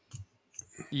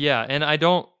 and I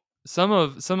don't. Some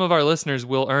of our listeners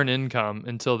will earn income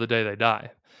until the day they die.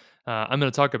 I'm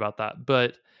going to talk about that,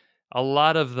 but a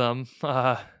lot of them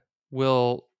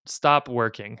will stop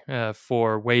working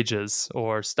for wages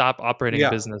or stop operating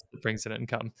a business that brings in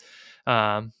income,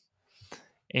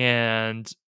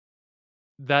 and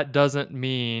that doesn't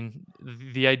mean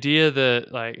the idea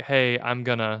that like, hey, I'm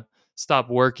gonna stop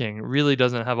working really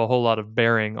doesn't have a whole lot of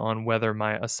bearing on whether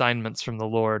my assignments from the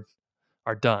Lord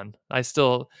are done. I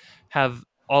still have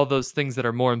all those things that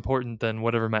are more important than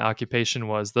whatever my occupation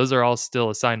was. Those are all still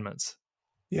assignments.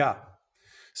 Yeah.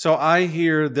 So I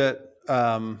hear that,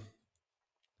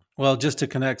 just to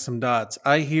connect some dots,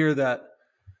 I hear that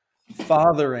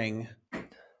fathering,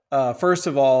 first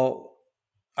of all,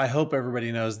 I hope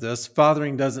everybody knows this.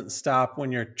 Fathering doesn't stop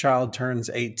when your child turns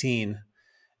 18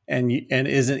 and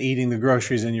isn't eating the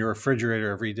groceries in your refrigerator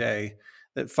every day.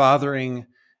 That fathering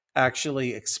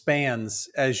actually expands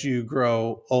as you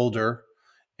grow older,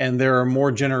 and there are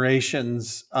more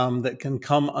generations that can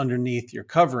come underneath your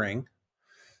covering.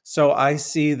 So I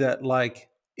see that, like,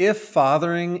 if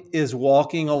fathering is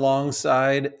walking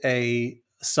alongside a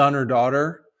son or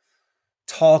daughter,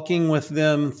 talking with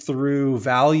them through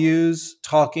values,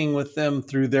 talking with them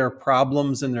through their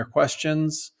problems and their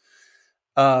questions,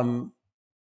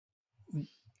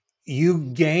 you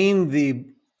gain the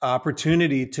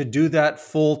opportunity to do that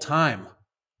full time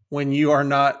when you are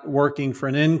not working for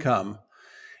an income.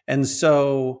 And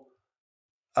so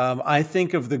I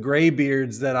think of the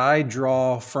graybeards that I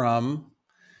draw from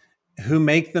who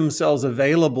make themselves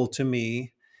available to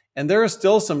me. And there are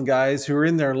still some guys who are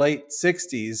in their late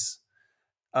 60s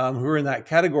who are in that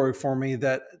category for me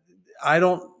that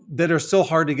are still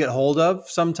hard to get hold of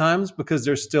sometimes because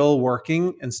they're still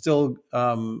working and still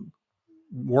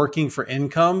working for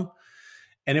income.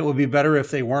 And it would be better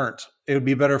if they weren't. It would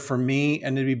be better for me,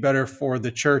 and it'd be better for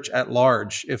the church at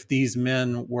large if these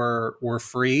men were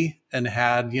free and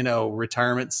had,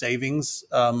 retirement savings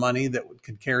money that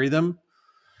could carry them.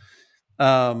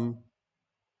 But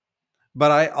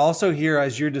I also hear,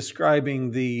 as you're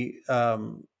describing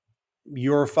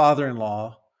your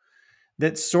father-in-law,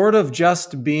 that sort of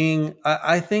just being,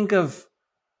 I think of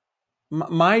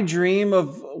my dream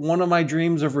of one of my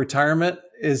dreams of retirement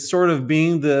is sort of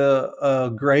being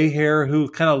the gray hair who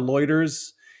kind of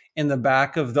loiters in the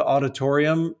back of the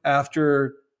auditorium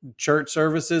after church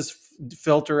services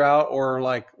filter out, or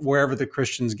like wherever the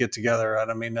Christians get together. I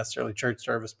don't mean necessarily church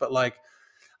service, but like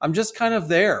I'm just kind of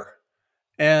there,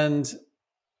 and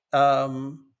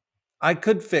I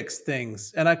could fix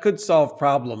things, and I could solve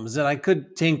problems, and I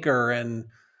could tinker, and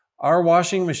our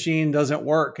washing machine doesn't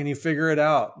work. Can you figure it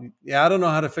out? Yeah, I don't know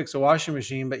how to fix a washing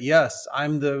machine, but yes,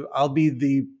 I'll be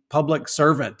the public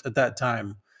servant at that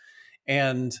time.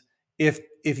 And if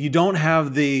you don't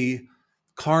have the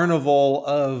carnival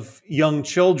of young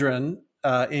children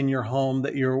in your home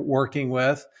that you're working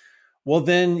with, well,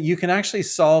 then you can actually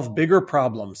solve bigger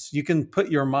problems. You can put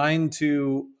your mind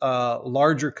to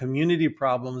larger community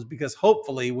problems, because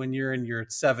hopefully when you're in your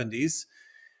 70s,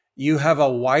 you have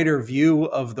a wider view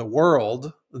of the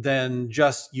world than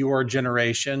just your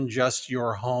generation, just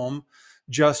your home,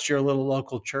 just your little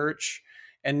local church.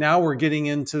 And now we're getting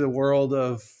into the world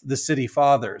of the city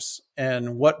fathers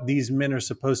and what these men are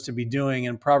supposed to be doing.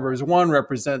 And Proverbs 1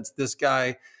 represents this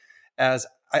guy as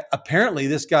apparently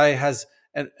this guy has,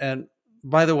 and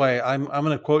by the way, I'm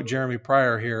going to quote Jeremy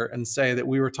Pryor here and say that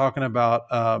we were talking about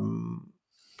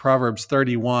Proverbs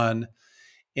 31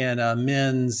 in a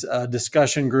men's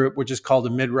discussion group, which is called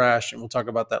a midrash, and we'll talk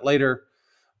about that later.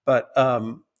 But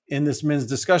in this men's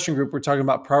discussion group, we're talking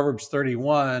about Proverbs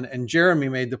 31, and Jeremy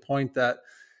made the point that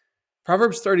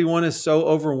Proverbs 31 is so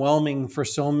overwhelming for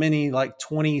so many like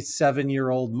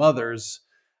 27-year-old mothers,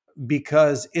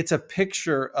 because it's a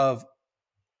picture of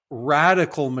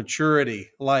radical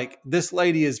maturity. Like, this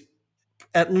lady is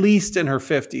at least in her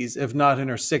 50s, if not in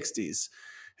her 60s,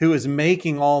 who is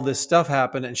making all this stuff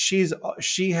happen. And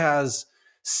she has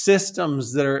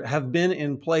systems that have been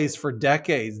in place for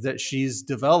decades that she's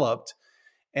developed.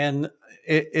 And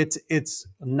it's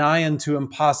nigh unto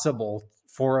impossible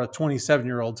for a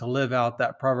 27-year-old to live out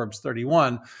that Proverbs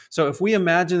 31. So if we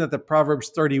imagine that the Proverbs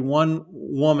 31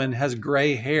 woman has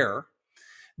gray hair,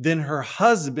 then her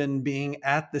husband being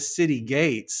at the city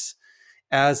gates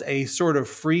as a sort of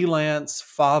freelance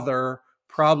father,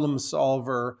 problem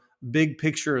solver, big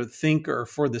picture thinker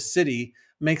for the city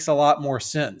makes a lot more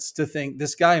sense. To think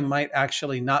this guy might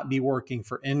actually not be working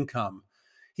for income.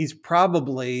 He's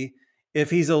probably, if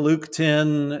he's a Luke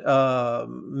 10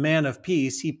 man of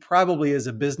peace, he probably is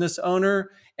a business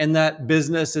owner, and that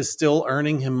business is still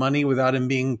earning him money without him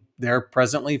being there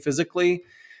presently physically.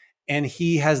 And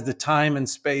he has the time and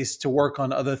space to work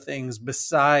on other things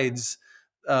besides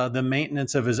the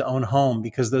maintenance of his own home,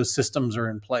 because those systems are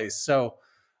in place. So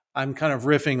I'm kind of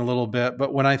riffing a little bit,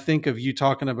 but when I think of you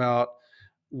talking about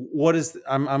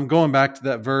I'm going back to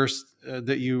that verse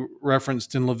that you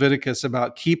referenced in Leviticus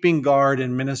about keeping guard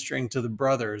and ministering to the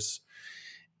brothers.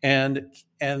 And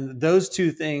those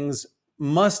two things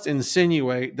must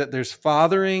insinuate that there's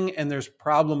fathering and there's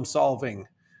problem solving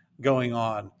going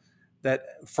on. That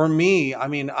for me, I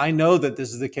mean, I know that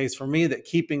this is the case for me, that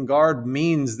keeping guard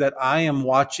means that I am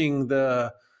watching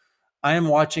the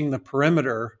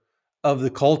perimeter of the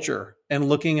culture and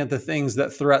looking at the things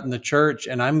that threaten the church.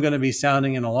 And I'm going to be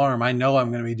sounding an alarm. I know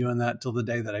I'm going to be doing that till the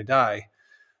day that I die.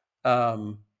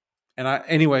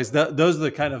 Anyways, those are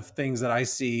the kind of things that I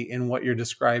see in what you're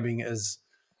describing as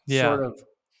sort of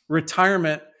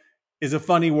retirement. Is a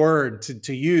funny word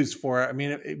to use for it. I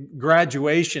mean,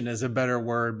 graduation is a better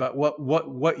word, but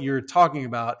what you're talking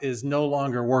about is no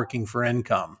longer working for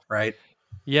income, right?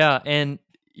 Yeah, and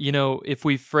if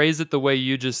we phrase it the way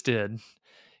you just did,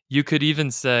 you could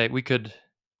even say we could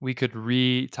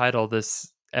retitle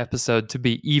this episode to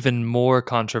be even more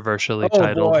controversially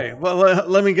titled. Oh boy! Well,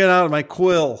 let me get out of my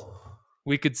quill.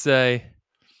 We could say,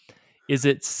 "Is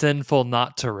it sinful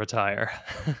not to retire?"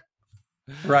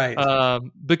 Right.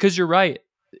 Because you're right.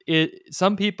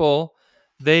 Some people,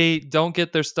 they don't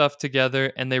get their stuff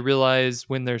together and they realize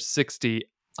when they're 60,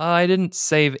 I didn't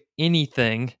save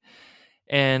anything.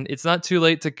 And it's not too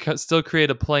late to still create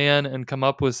a plan and come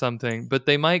up with something. But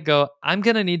they might go, I'm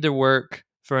going to need to work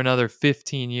for another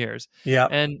 15 years. Yeah.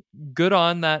 And good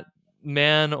on that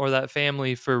man or that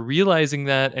family for realizing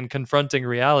that and confronting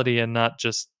reality and not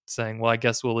just saying, well, I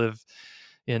guess we'll live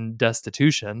in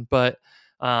destitution. But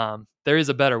there is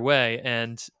a better way,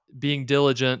 and being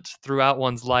diligent throughout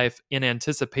one's life in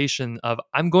anticipation of,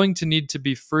 I'm going to need to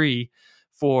be free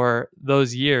for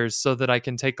those years so that I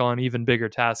can take on even bigger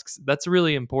tasks. That's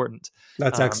really important.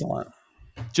 That's excellent.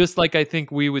 Just like I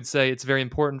think we would say it's very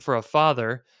important for a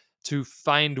father to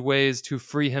find ways to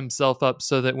free himself up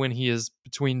so that when he is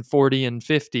between 40 and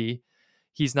 50,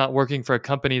 he's not working for a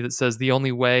company that says the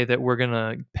only way that we're going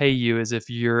to pay you is if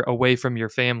you're away from your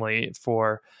family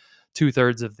for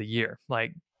 2/3 of the year.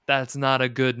 Like, that's not a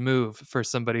good move for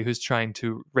somebody who's trying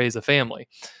to raise a family.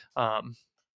 So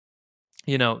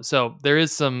there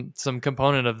is some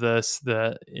component of this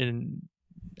that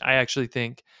I actually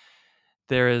think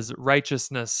there is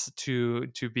righteousness to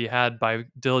be had by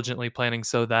diligently planning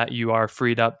so that you are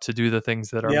freed up to do the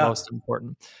things that are most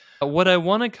important. What I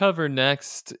want to cover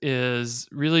next is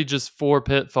really just 4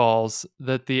 pitfalls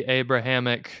that the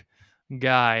Abrahamic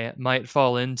guy might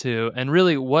fall into, and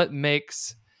really what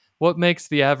makes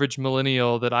the average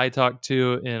millennial that I talk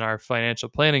to in our financial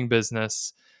planning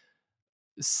business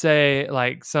say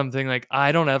like something like,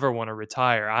 I don't ever want to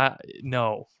retire.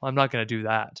 No, I'm not going to do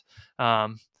that.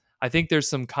 I think there's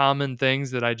some common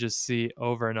things that I just see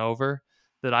over and over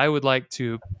that I would like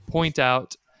to point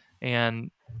out and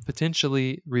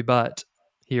potentially rebut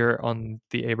here on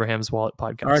the Abraham's Wallet All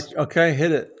right. podcast. Okay.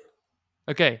 Hit it.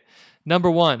 Okay.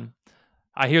 Number one,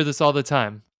 I hear this all the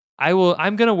time.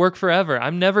 I'm going to work forever.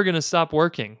 I'm never going to stop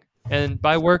working. And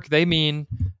by work, they mean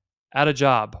at a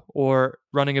job or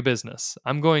running a business.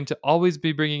 I'm going to always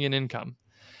be bringing in income.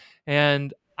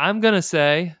 And I'm going to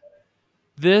say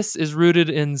this is rooted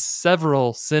in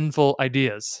several sinful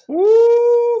ideas. Woo!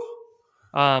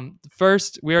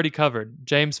 First, we already covered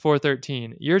James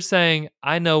 4:13. You're saying,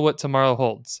 I know what tomorrow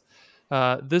holds.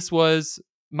 This was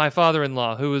my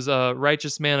father-in-law, who was a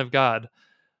righteous man of God.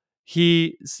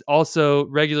 He also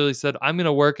regularly said, I'm going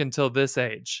to work until this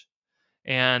age,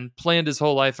 and planned his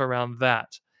whole life around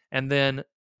that. And then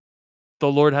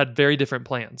the Lord had very different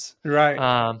plans.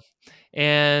 Right.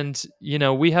 And,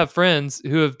 we have friends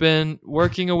who have been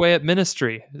working away at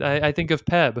ministry. I think of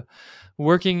Peb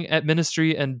working at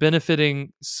ministry and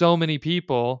benefiting so many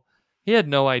people. He had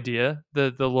no idea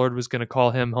that the Lord was going to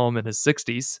call him home in his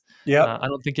 60s. Yep. I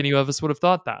don't think any of us would have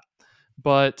thought that.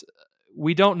 But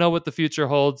we don't know what the future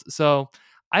holds. So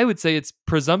I would say it's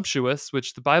presumptuous,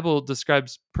 which the Bible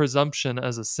describes presumption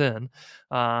as a sin,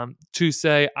 to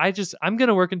say, I'm going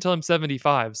to work until I'm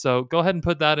 75. So go ahead and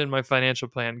put that in my financial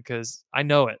plan because I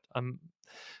know it.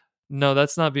 No,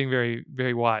 that's not being very,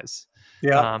 very wise.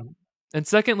 Yeah. And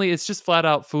secondly, it's just flat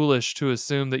out foolish to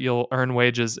assume that you'll earn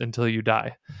wages until you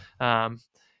die.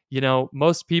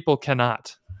 Most people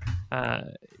cannot.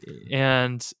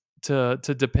 And to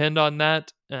depend on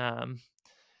that,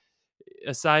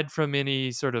 aside from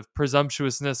any sort of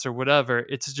presumptuousness or whatever,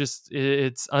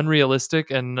 it's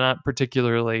unrealistic and not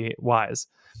particularly wise.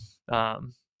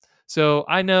 So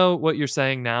I know what you're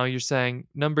saying now. You're saying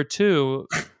number two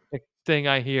thing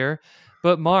I hear,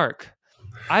 but Mark,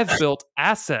 I've built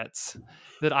assets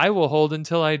that I will hold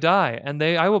until I die, and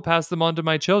I will pass them on to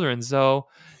my children. So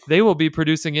they will be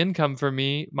producing income for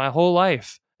me my whole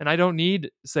life, and I don't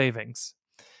need savings.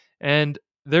 And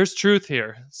there's truth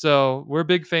here. So we're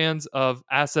big fans of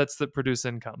assets that produce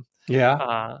income.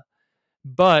 Yeah.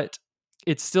 But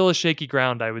it's still a shaky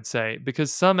ground, I would say,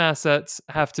 because some assets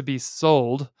have to be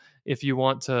sold if you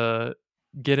want to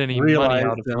get any money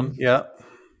out of them. Yeah.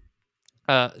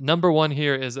 Number one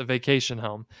here is a vacation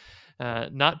home.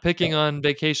 Not picking on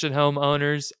vacation home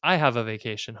owners. I have a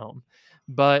vacation home,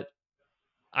 but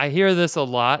I hear this a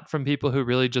lot from people who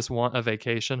really just want a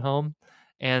vacation home,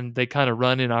 and they kind of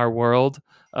run in our world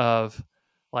of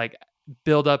like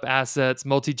build up assets,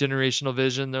 multi-generational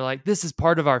vision. They're like, this is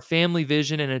part of our family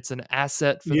vision and it's an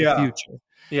asset for the future.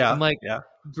 Yeah. I'm like, yeah.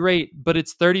 Great, but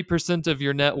it's 30% of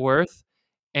your net worth,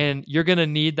 and you're going to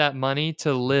need that money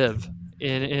to live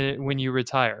in when you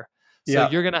retire. So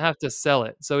you're going to have to sell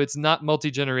it. So it's not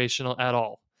multi-generational at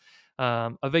all.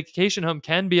 A vacation home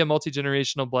can be a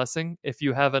multi-generational blessing if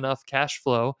you have enough cash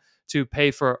flow to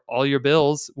pay for all your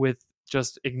bills with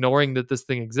just ignoring that this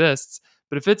thing exists.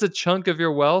 But if it's a chunk of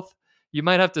your wealth, you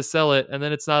might have to sell it, and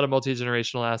then it's not a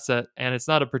multi-generational asset, and it's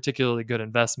not a particularly good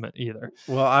investment either.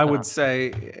 Well, I would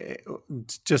say,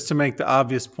 just to make the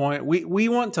obvious point, we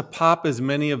want to pop as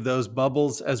many of those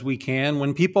bubbles as we can.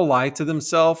 When people lie to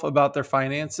themselves about their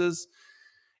finances,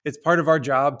 it's part of our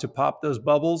job to pop those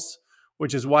bubbles,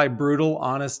 which is why brutal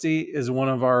honesty is one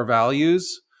of our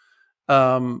values,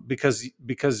 because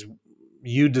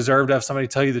you deserve to have somebody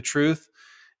tell you the truth.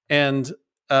 And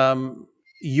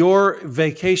your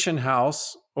vacation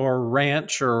house or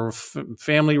ranch or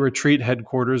family retreat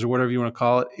headquarters or whatever you want to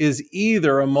call it is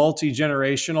either a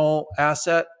multi-generational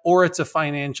asset or it's a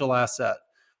financial asset,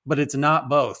 but it's not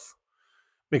both.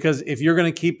 Because if you're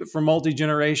going to keep it for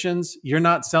multi-generations, you're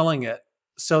not selling it.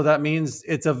 So that means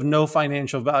it's of no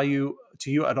financial value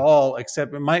to you at all,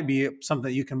 except it might be something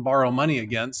that you can borrow money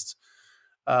against.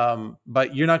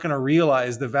 But you're not going to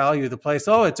realize the value of the place.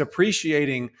 Oh, it's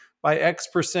appreciating by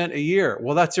X% a year.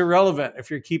 Well, that's irrelevant if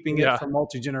you're keeping it for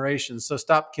multi-generations. So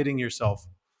stop kidding yourself.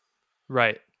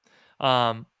 Right.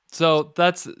 So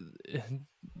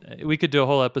we could do a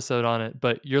whole episode on it,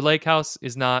 but your lake house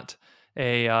is not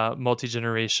a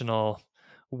multi-generational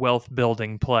wealth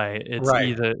building play. It's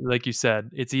either, like you said,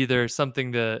 it's either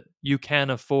something that you can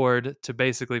afford to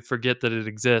basically forget that it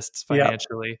exists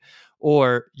financially,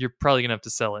 or you're probably gonna have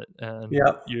to sell it, and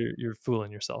you're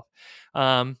fooling yourself.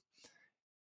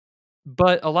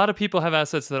 But a lot of people have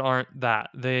assets that aren't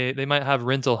that. They might have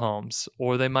rental homes,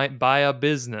 or they might buy a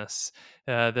business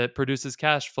that produces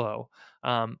cash flow.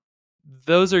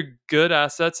 Those are good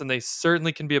assets, and they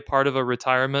certainly can be a part of a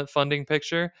retirement funding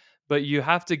picture. but you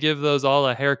have to give those all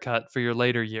a haircut for your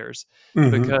later years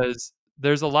Mm-hmm. because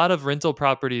there's a lot of rental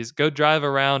properties. Go drive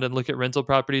around and look at rental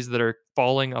properties that are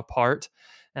falling apart.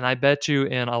 And I bet you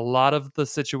in a lot of the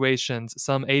situations,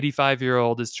 some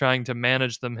 85-year-old is trying to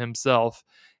manage them himself,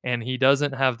 and he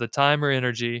doesn't have the time or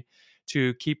energy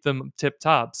to keep them tip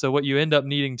top. So, what you end up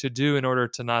needing to do in order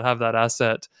to not have that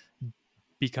asset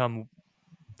become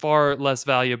far less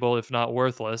valuable, if not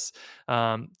worthless,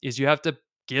 is you have to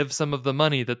give some of the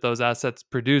money that those assets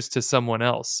produce to someone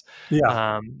else, Yeah.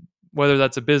 um, whether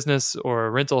that's a business or a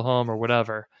rental home or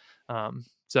whatever.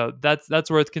 So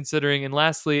that's worth considering. And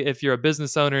lastly, if you're a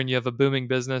business owner and you have a booming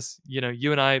business,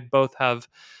 you and I both have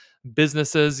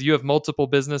businesses. You have multiple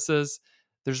businesses.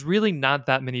 There's really not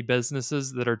that many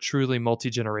businesses that are truly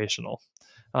multi-generational,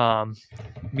 um,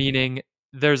 meaning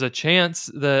there's a chance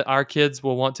that our kids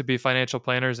will want to be financial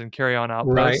planners and carry on Right.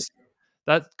 outposts.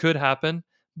 That could happen,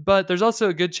 but there's also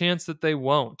a good chance that they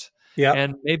won't. Yep.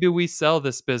 And maybe we sell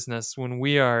this business when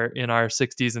we are in our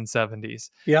 60s and 70s.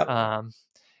 Yep.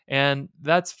 And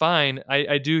that's fine.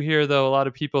 I do hear though a lot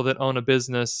of people that own a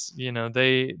business,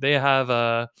 they have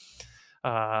a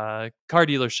car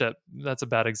dealership. That's a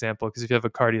bad example because if you have a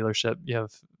car dealership,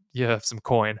 you have some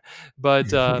coin.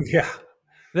 But Yeah.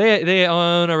 they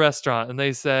own a restaurant and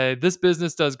they say this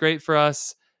business does great for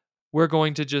us. We're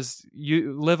going to just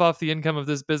live off the income of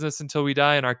this business until we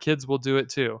die, and our kids will do it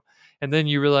too. And then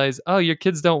you realize, oh, your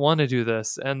kids don't want to do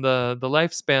this, and the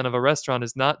lifespan of a restaurant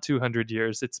is not 200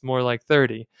 years; it's more like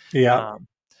 30. Yeah.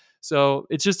 So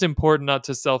it's just important not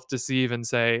to self-deceive and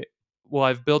say, well,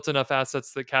 I've built enough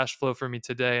assets that cash flow for me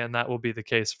today, and that will be the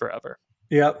case forever.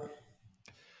 Yep.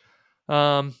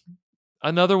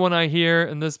 Another one I hear,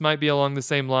 and this might be along the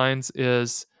same lines,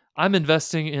 is I'm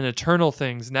investing in eternal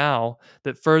things now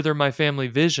that further my family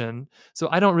vision. So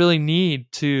I don't really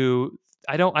need to.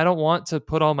 I don't want to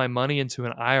put all my money into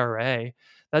an IRA.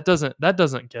 That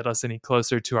doesn't get us any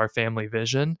closer to our family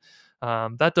vision.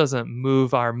 That doesn't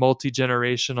move our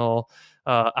multi-generational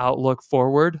outlook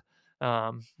forward.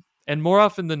 And more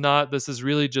often than not, this is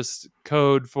really just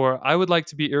code for I would like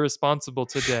to be irresponsible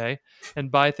today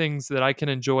and buy things that I can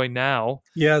enjoy now,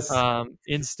 Yes.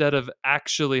 instead of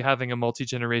actually having a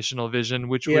multi-generational vision,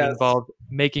 which would Yes. involve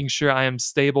making sure I am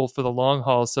stable for the long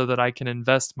haul so that I can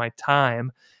invest my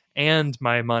time and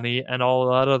my money and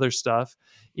all that other stuff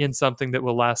in something that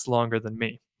will last longer than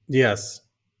me. Yes.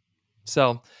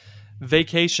 So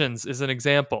vacations is an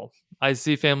example. I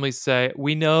see families say,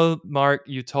 "We know, Mark,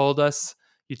 you told us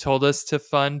to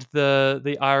fund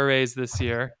the IRAs this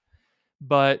year,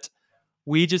 but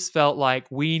we just felt like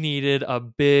we needed a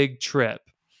big trip."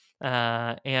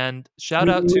 And shout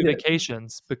We out to need it.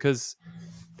 vacations because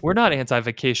we're not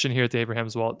anti-vacation here at the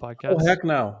Abraham's Wallet Oh, podcast. heck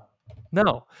no.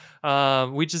 No,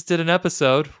 we just did an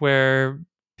episode where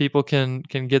people can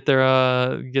get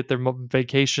their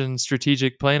vacation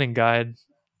strategic planning guide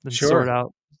and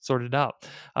Sure. sort it out.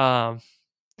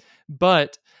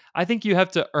 But I think you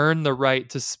have to earn the right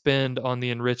to spend on the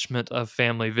enrichment of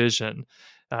family vision.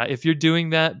 If you're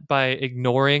doing that by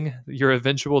ignoring your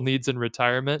eventual needs in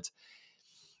retirement,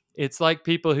 it's like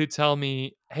people who tell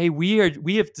me, "Hey, we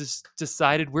have just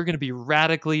decided we're going to be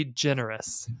radically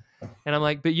generous," and I'm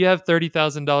like, "But you have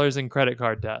 $30,000 in credit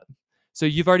card debt, so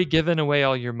you've already given away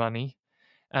all your money.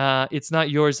 It's not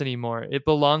yours anymore. It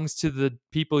belongs to the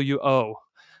people you owe.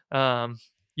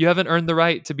 You haven't earned the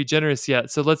right to be generous yet.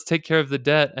 So let's take care of the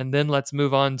debt and then let's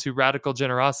move on to radical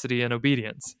generosity and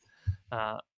obedience."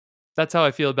 That's how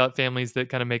I feel about families that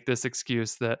kind of make this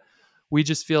excuse that we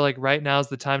just feel like right now is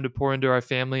the time to pour into our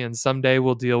family and someday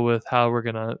we'll deal with how we're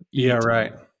going to Yeah, eat.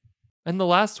 right. And the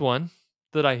last one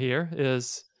that I hear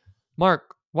is,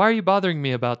 "Mark, why are you bothering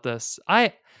me about this?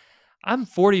 I'm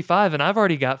 45 and I've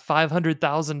already got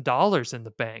 $500,000 in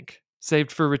the bank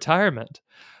saved for retirement."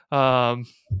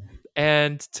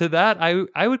 And to that,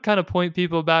 I would kind of point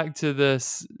people back to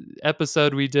this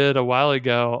episode we did a while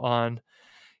ago on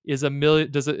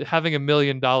having $1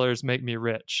 million make me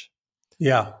rich?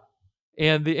 Yeah.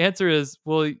 And the answer is,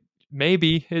 well,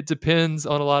 maybe. It depends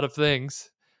on a lot of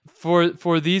things.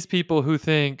 For these people who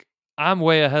think I'm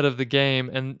way ahead of the game,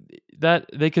 and that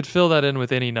they could fill that in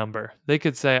with any number. They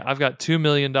could say I've got $2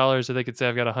 million, or they could say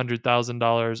I've got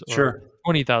 $100,000 or Sure.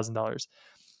 $20,000.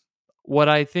 What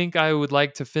I think I would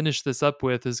like to finish this up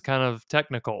with is kind of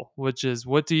technical, which is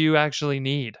what do you actually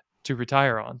need to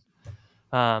retire on?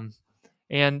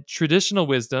 And traditional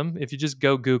wisdom, if you just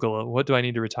go Google it, what do I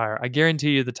need to retire? I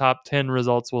guarantee you the top 10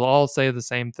 results will all say the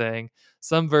same thing.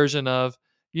 Some version of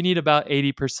you need about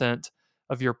 80%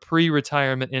 of your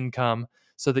pre-retirement income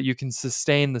so that you can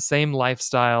sustain the same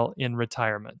lifestyle in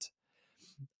retirement.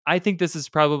 I think this is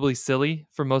probably silly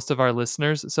for most of our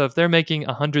listeners. So if they're making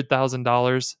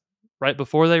 $100,000 right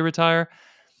before they retire,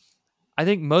 I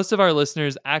think most of our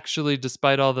listeners actually,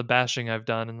 despite all the bashing I've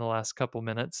done in the last couple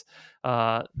minutes,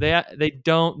 they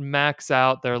don't max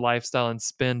out their lifestyle and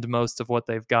spend most of what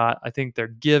they've got. I think they're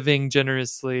giving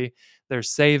generously. They're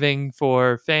saving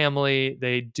for family.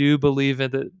 They do believe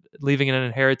that leaving an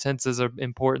inheritance is an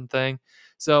important thing.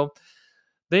 So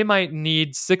they might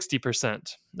need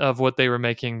 60% of what they were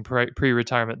making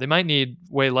pre-retirement. They might need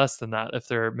way less than that if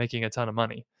they're making a ton of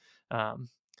money.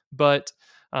 But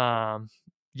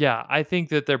yeah, I think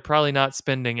that they're probably not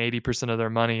spending 80% of their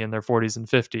money in their 40s and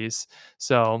 50s.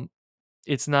 So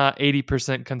it's not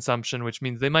 80% consumption, which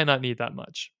means they might not need that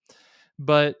much.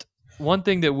 But one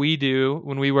thing that we do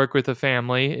when we work with a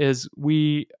family is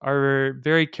we are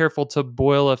very careful to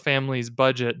boil a family's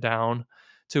budget down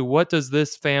to what does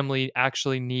this family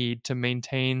actually need to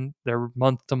maintain their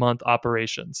month-to-month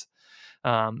operations.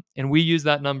 And we use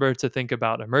that number to think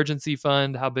about emergency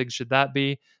fund, how big should that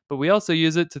be? But we also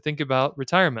use it to think about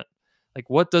retirement. Like,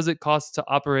 what does it cost to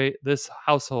operate this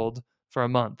household for a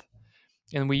month?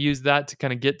 And we use that to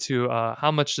kind of get to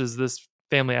how much does this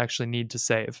family actually need to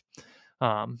save?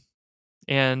 Um,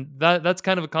 and that's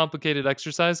kind of a complicated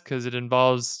exercise because it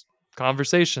involves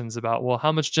conversations about, well,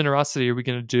 how much generosity are we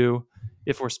going to do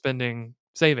if we're spending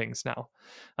savings now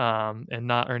and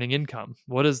not earning income?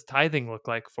 What does tithing look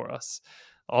like for us?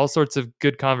 All sorts of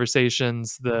good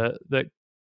conversations that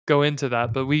go into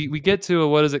that. But we get to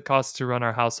what does it cost to run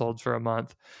our household for a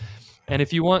month? And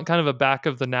if you want kind of a back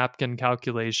of the napkin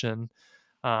calculation,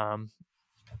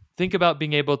 think about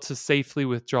being able to safely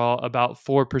withdraw about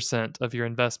 4% of your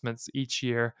investments each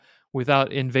year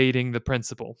without invading the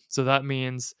principal. So that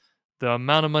means the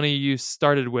amount of money you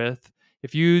started with,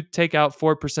 if you take out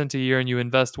 4% a year and you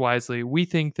invest wisely, we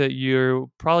think that you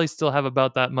probably still have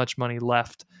about that much money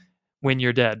left when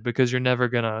you're dead because you're never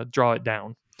going to draw it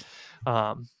down.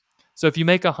 So if you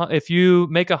make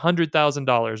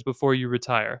 $100,000 before you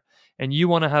retire and you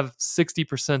want to have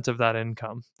 60% of that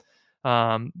income,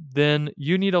 then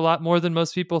you need a lot more than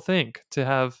most people think to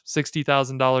have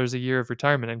 $60,000 a year of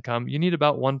retirement income. You need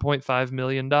about $1.5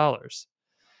 million.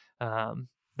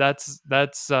 That's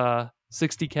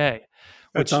 $60K.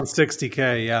 That's on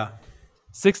 $60K, yeah.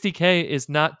 $60K is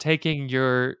not taking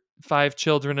your 5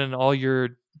 children and all your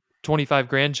 25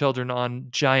 grandchildren on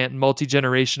giant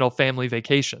multi-generational family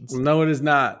vacations. No, it is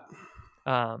not.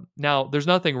 Now, there's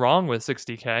nothing wrong with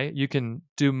 $60K. You can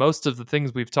do most of the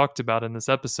things we've talked about in this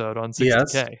episode on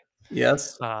 $60K.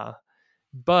 Yes.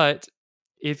 But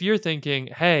if you're thinking,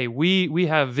 hey, we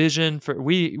have vision for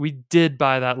we did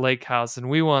buy that lake house and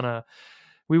we want to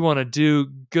do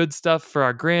good stuff for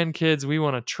our grandkids. We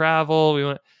want to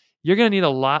travel. You're going to need a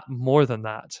lot more than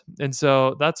that. And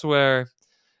so that's where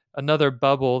another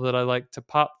bubble that I like to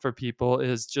pop for people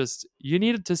is just you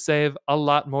need to save a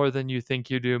lot more than you think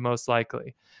you do, most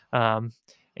likely. And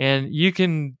you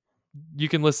can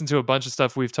listen to a bunch of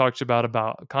stuff we've talked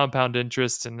about compound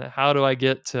interest and how do I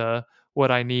get to what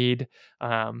I need.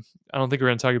 I don't think we're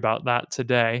going to talk about that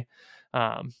today.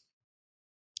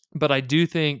 But I do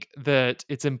think that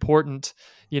it's important,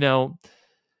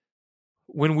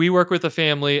 when we work with a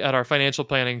family at our financial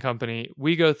planning company,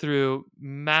 we go through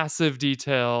massive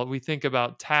detail. We think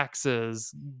about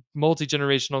taxes,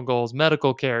 multi-generational goals,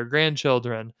 medical care,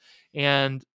 grandchildren.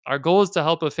 And our goal is to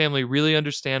help a family really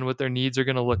understand what their needs are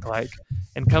going to look like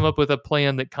and come up with a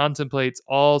plan that contemplates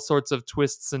all sorts of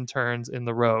twists and turns in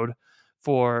the road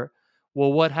for,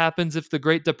 well, what happens if the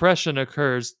Great Depression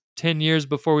occurs 10 years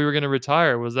before we were going to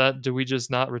retire? Do we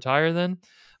just not retire then?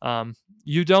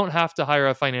 You don't have to hire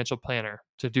a financial planner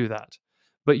to do that,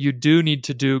 but you do need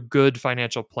to do good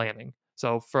financial planning.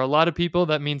 So for a lot of people,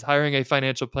 that means hiring a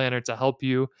financial planner to help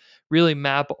you really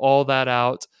map all that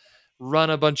out, run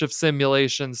a bunch of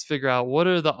simulations, figure out what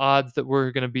are the odds that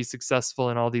we're going to be successful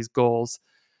in all these goals.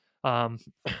 I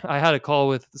had a call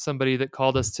with somebody that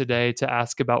called us today to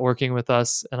ask about working with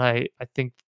us. And I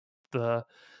think the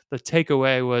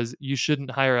takeaway was you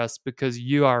shouldn't hire us because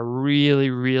you are really,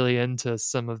 really into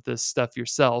some of this stuff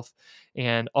yourself.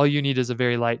 And all you need is a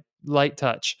very light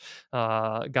touch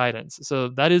guidance. So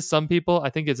that is some people. I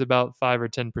think it's about 5 or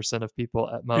 10% of people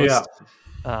at most.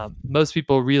 Yeah. Most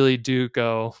people really do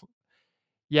go,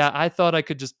 yeah, I thought I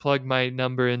could just plug my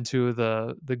number into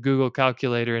the Google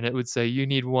calculator and it would say you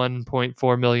need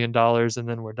 $1.4 million and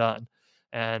then we're done.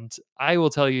 And I will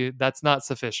tell you that's not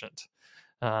sufficient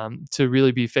to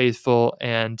really be faithful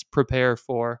and prepare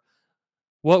for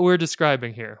what we're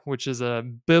describing here, which is a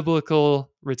biblical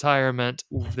retirement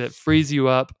that frees you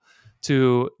up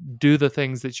to do the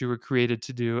things that you were created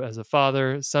to do as a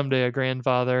father, someday a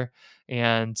grandfather,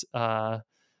 and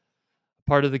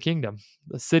part of the kingdom,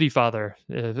 the city father,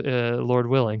 Lord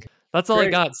willing. That's all I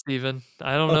Great. got, Stephen.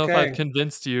 I don't know if I've Okay.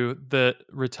 convinced you that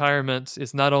retirement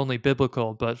is not only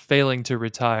biblical, but failing to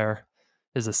retire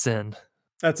is a sin.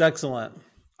 That's excellent.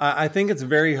 I think it's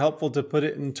very helpful to put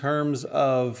it in terms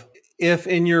of if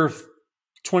in your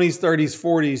 20s, 30s,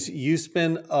 40s, you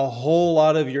spend a whole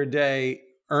lot of your day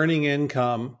earning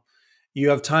income, you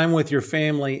have time with your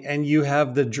family, and you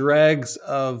have the dregs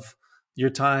of your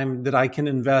time that I can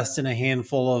invest in a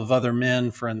handful of other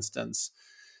men, for instance,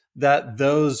 that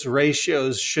those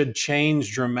ratios should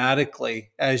change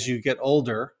dramatically as you get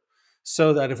older,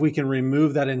 so that if we can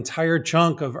remove that entire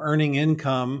chunk of earning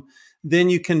income, then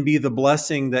you can be the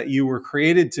blessing that you were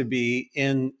created to be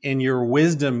in your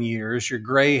wisdom years, your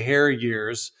gray hair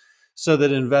years, so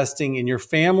that investing in your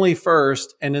family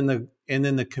first and in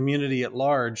the community at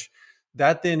large,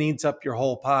 that then eats up your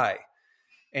whole pie.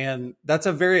 And that's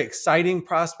a very exciting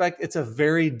prospect. It's a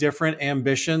very different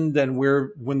ambition than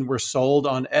when we're sold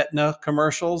on Aetna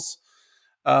commercials.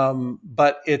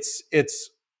 But it's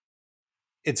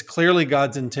clearly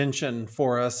God's intention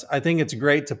for us. I think it's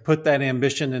great to put that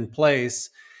ambition in place.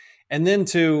 And then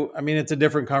it's a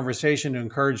different conversation to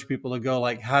encourage people to go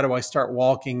like, how do I start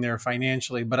walking there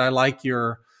financially? But I like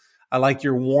your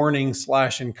warning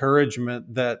 /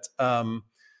 encouragement that,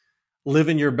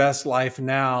 living your best life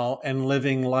now and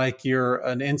living like you're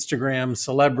an Instagram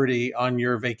celebrity on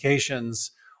your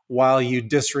vacations while you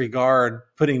disregard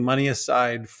putting money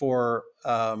aside for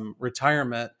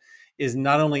retirement is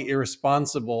not only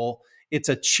irresponsible, it's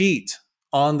a cheat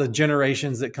on the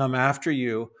generations that come after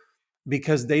you,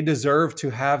 because they deserve to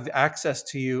have access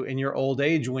to you in your old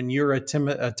age when you're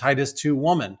a Titus 2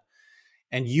 woman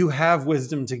and you have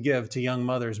wisdom to give to young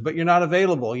mothers, but you're not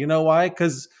available. You know why?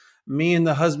 Because me and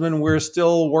the husband, we're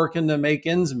still working to make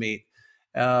ends meet.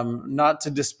 Not to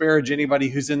disparage anybody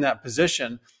who's in that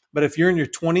position, but if you're in your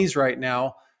 20s right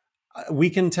now,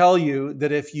 we can tell you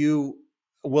that if you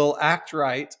will act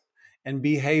right and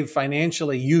behave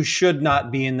financially, you should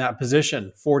not be in that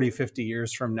position 40, 50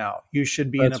 years from now. You should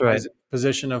be in a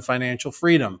position of financial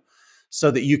freedom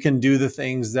so that you can do the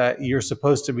things that you're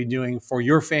supposed to be doing for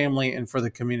your family and for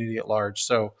the community at large.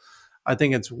 So I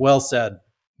think it's well said.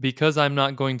 Because I'm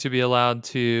not going to be allowed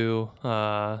to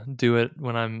do it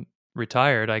when I'm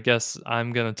retired, I guess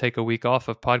I'm going to take a week off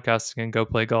of podcasting and go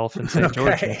play golf in St.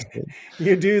 George.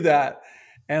 You do that.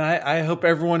 And I hope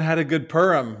everyone had a good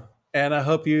Purim. And I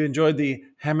hope you enjoyed the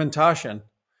Hamantashen.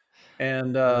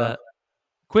 And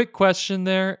quick question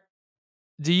there.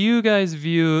 Do you guys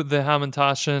view the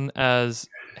Hamantashen as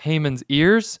Haman's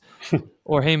ears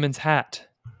or Haman's hat?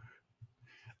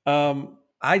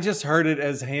 I just heard it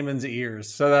as Haman's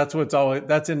ears. So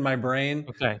that's in my brain.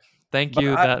 Okay. Thank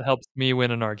you. That helps me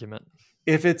win an argument.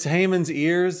 If it's Haman's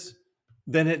ears,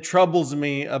 then it troubles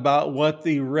me about what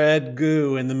the red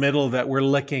goo in the middle that we're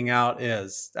licking out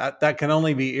is. That can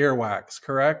only be earwax,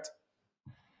 correct?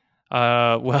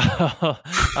 Well,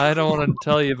 I don't want to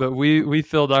tell you, but we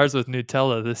filled ours with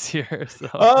Nutella this year. So.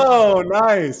 Oh,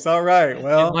 nice. All right.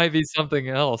 Well, it might be something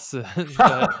else.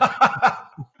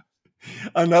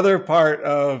 Another part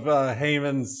of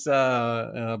Haman's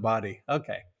body.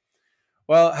 Okay.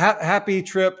 Well, happy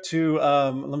trip to,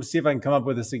 let me see if I can come up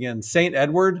with this again. St.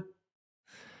 Edward?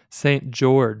 St.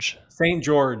 George. St.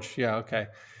 George. Yeah. Okay.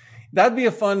 That'd be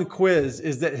a fun quiz,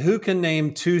 is that who can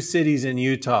name 2 cities in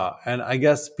Utah? And I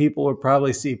guess people would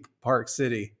probably see Park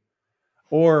City.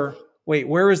 Or wait,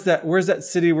 where's that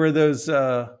city where those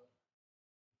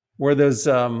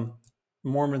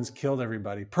Mormons killed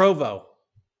everybody? Provo.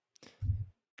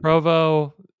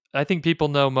 I think people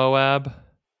know Moab.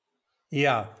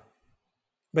 Yeah.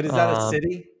 But is that a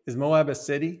city? Is Moab a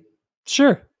city?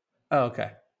 Sure. Oh,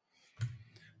 okay.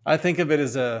 I think of it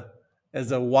as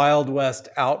a Wild West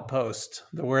outpost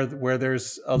where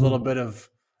there's a little bit of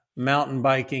mountain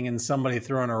biking and somebody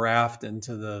throwing a raft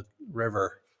into the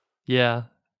river. Yeah.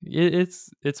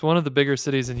 It's one of the bigger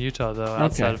cities in Utah, though,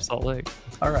 outside of Salt Lake.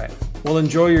 All right. Well,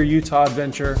 enjoy your Utah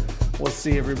adventure. We'll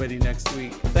see everybody next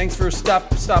week. Thanks for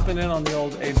stopping in on the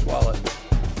old Abe's Wallet.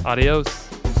 Adios.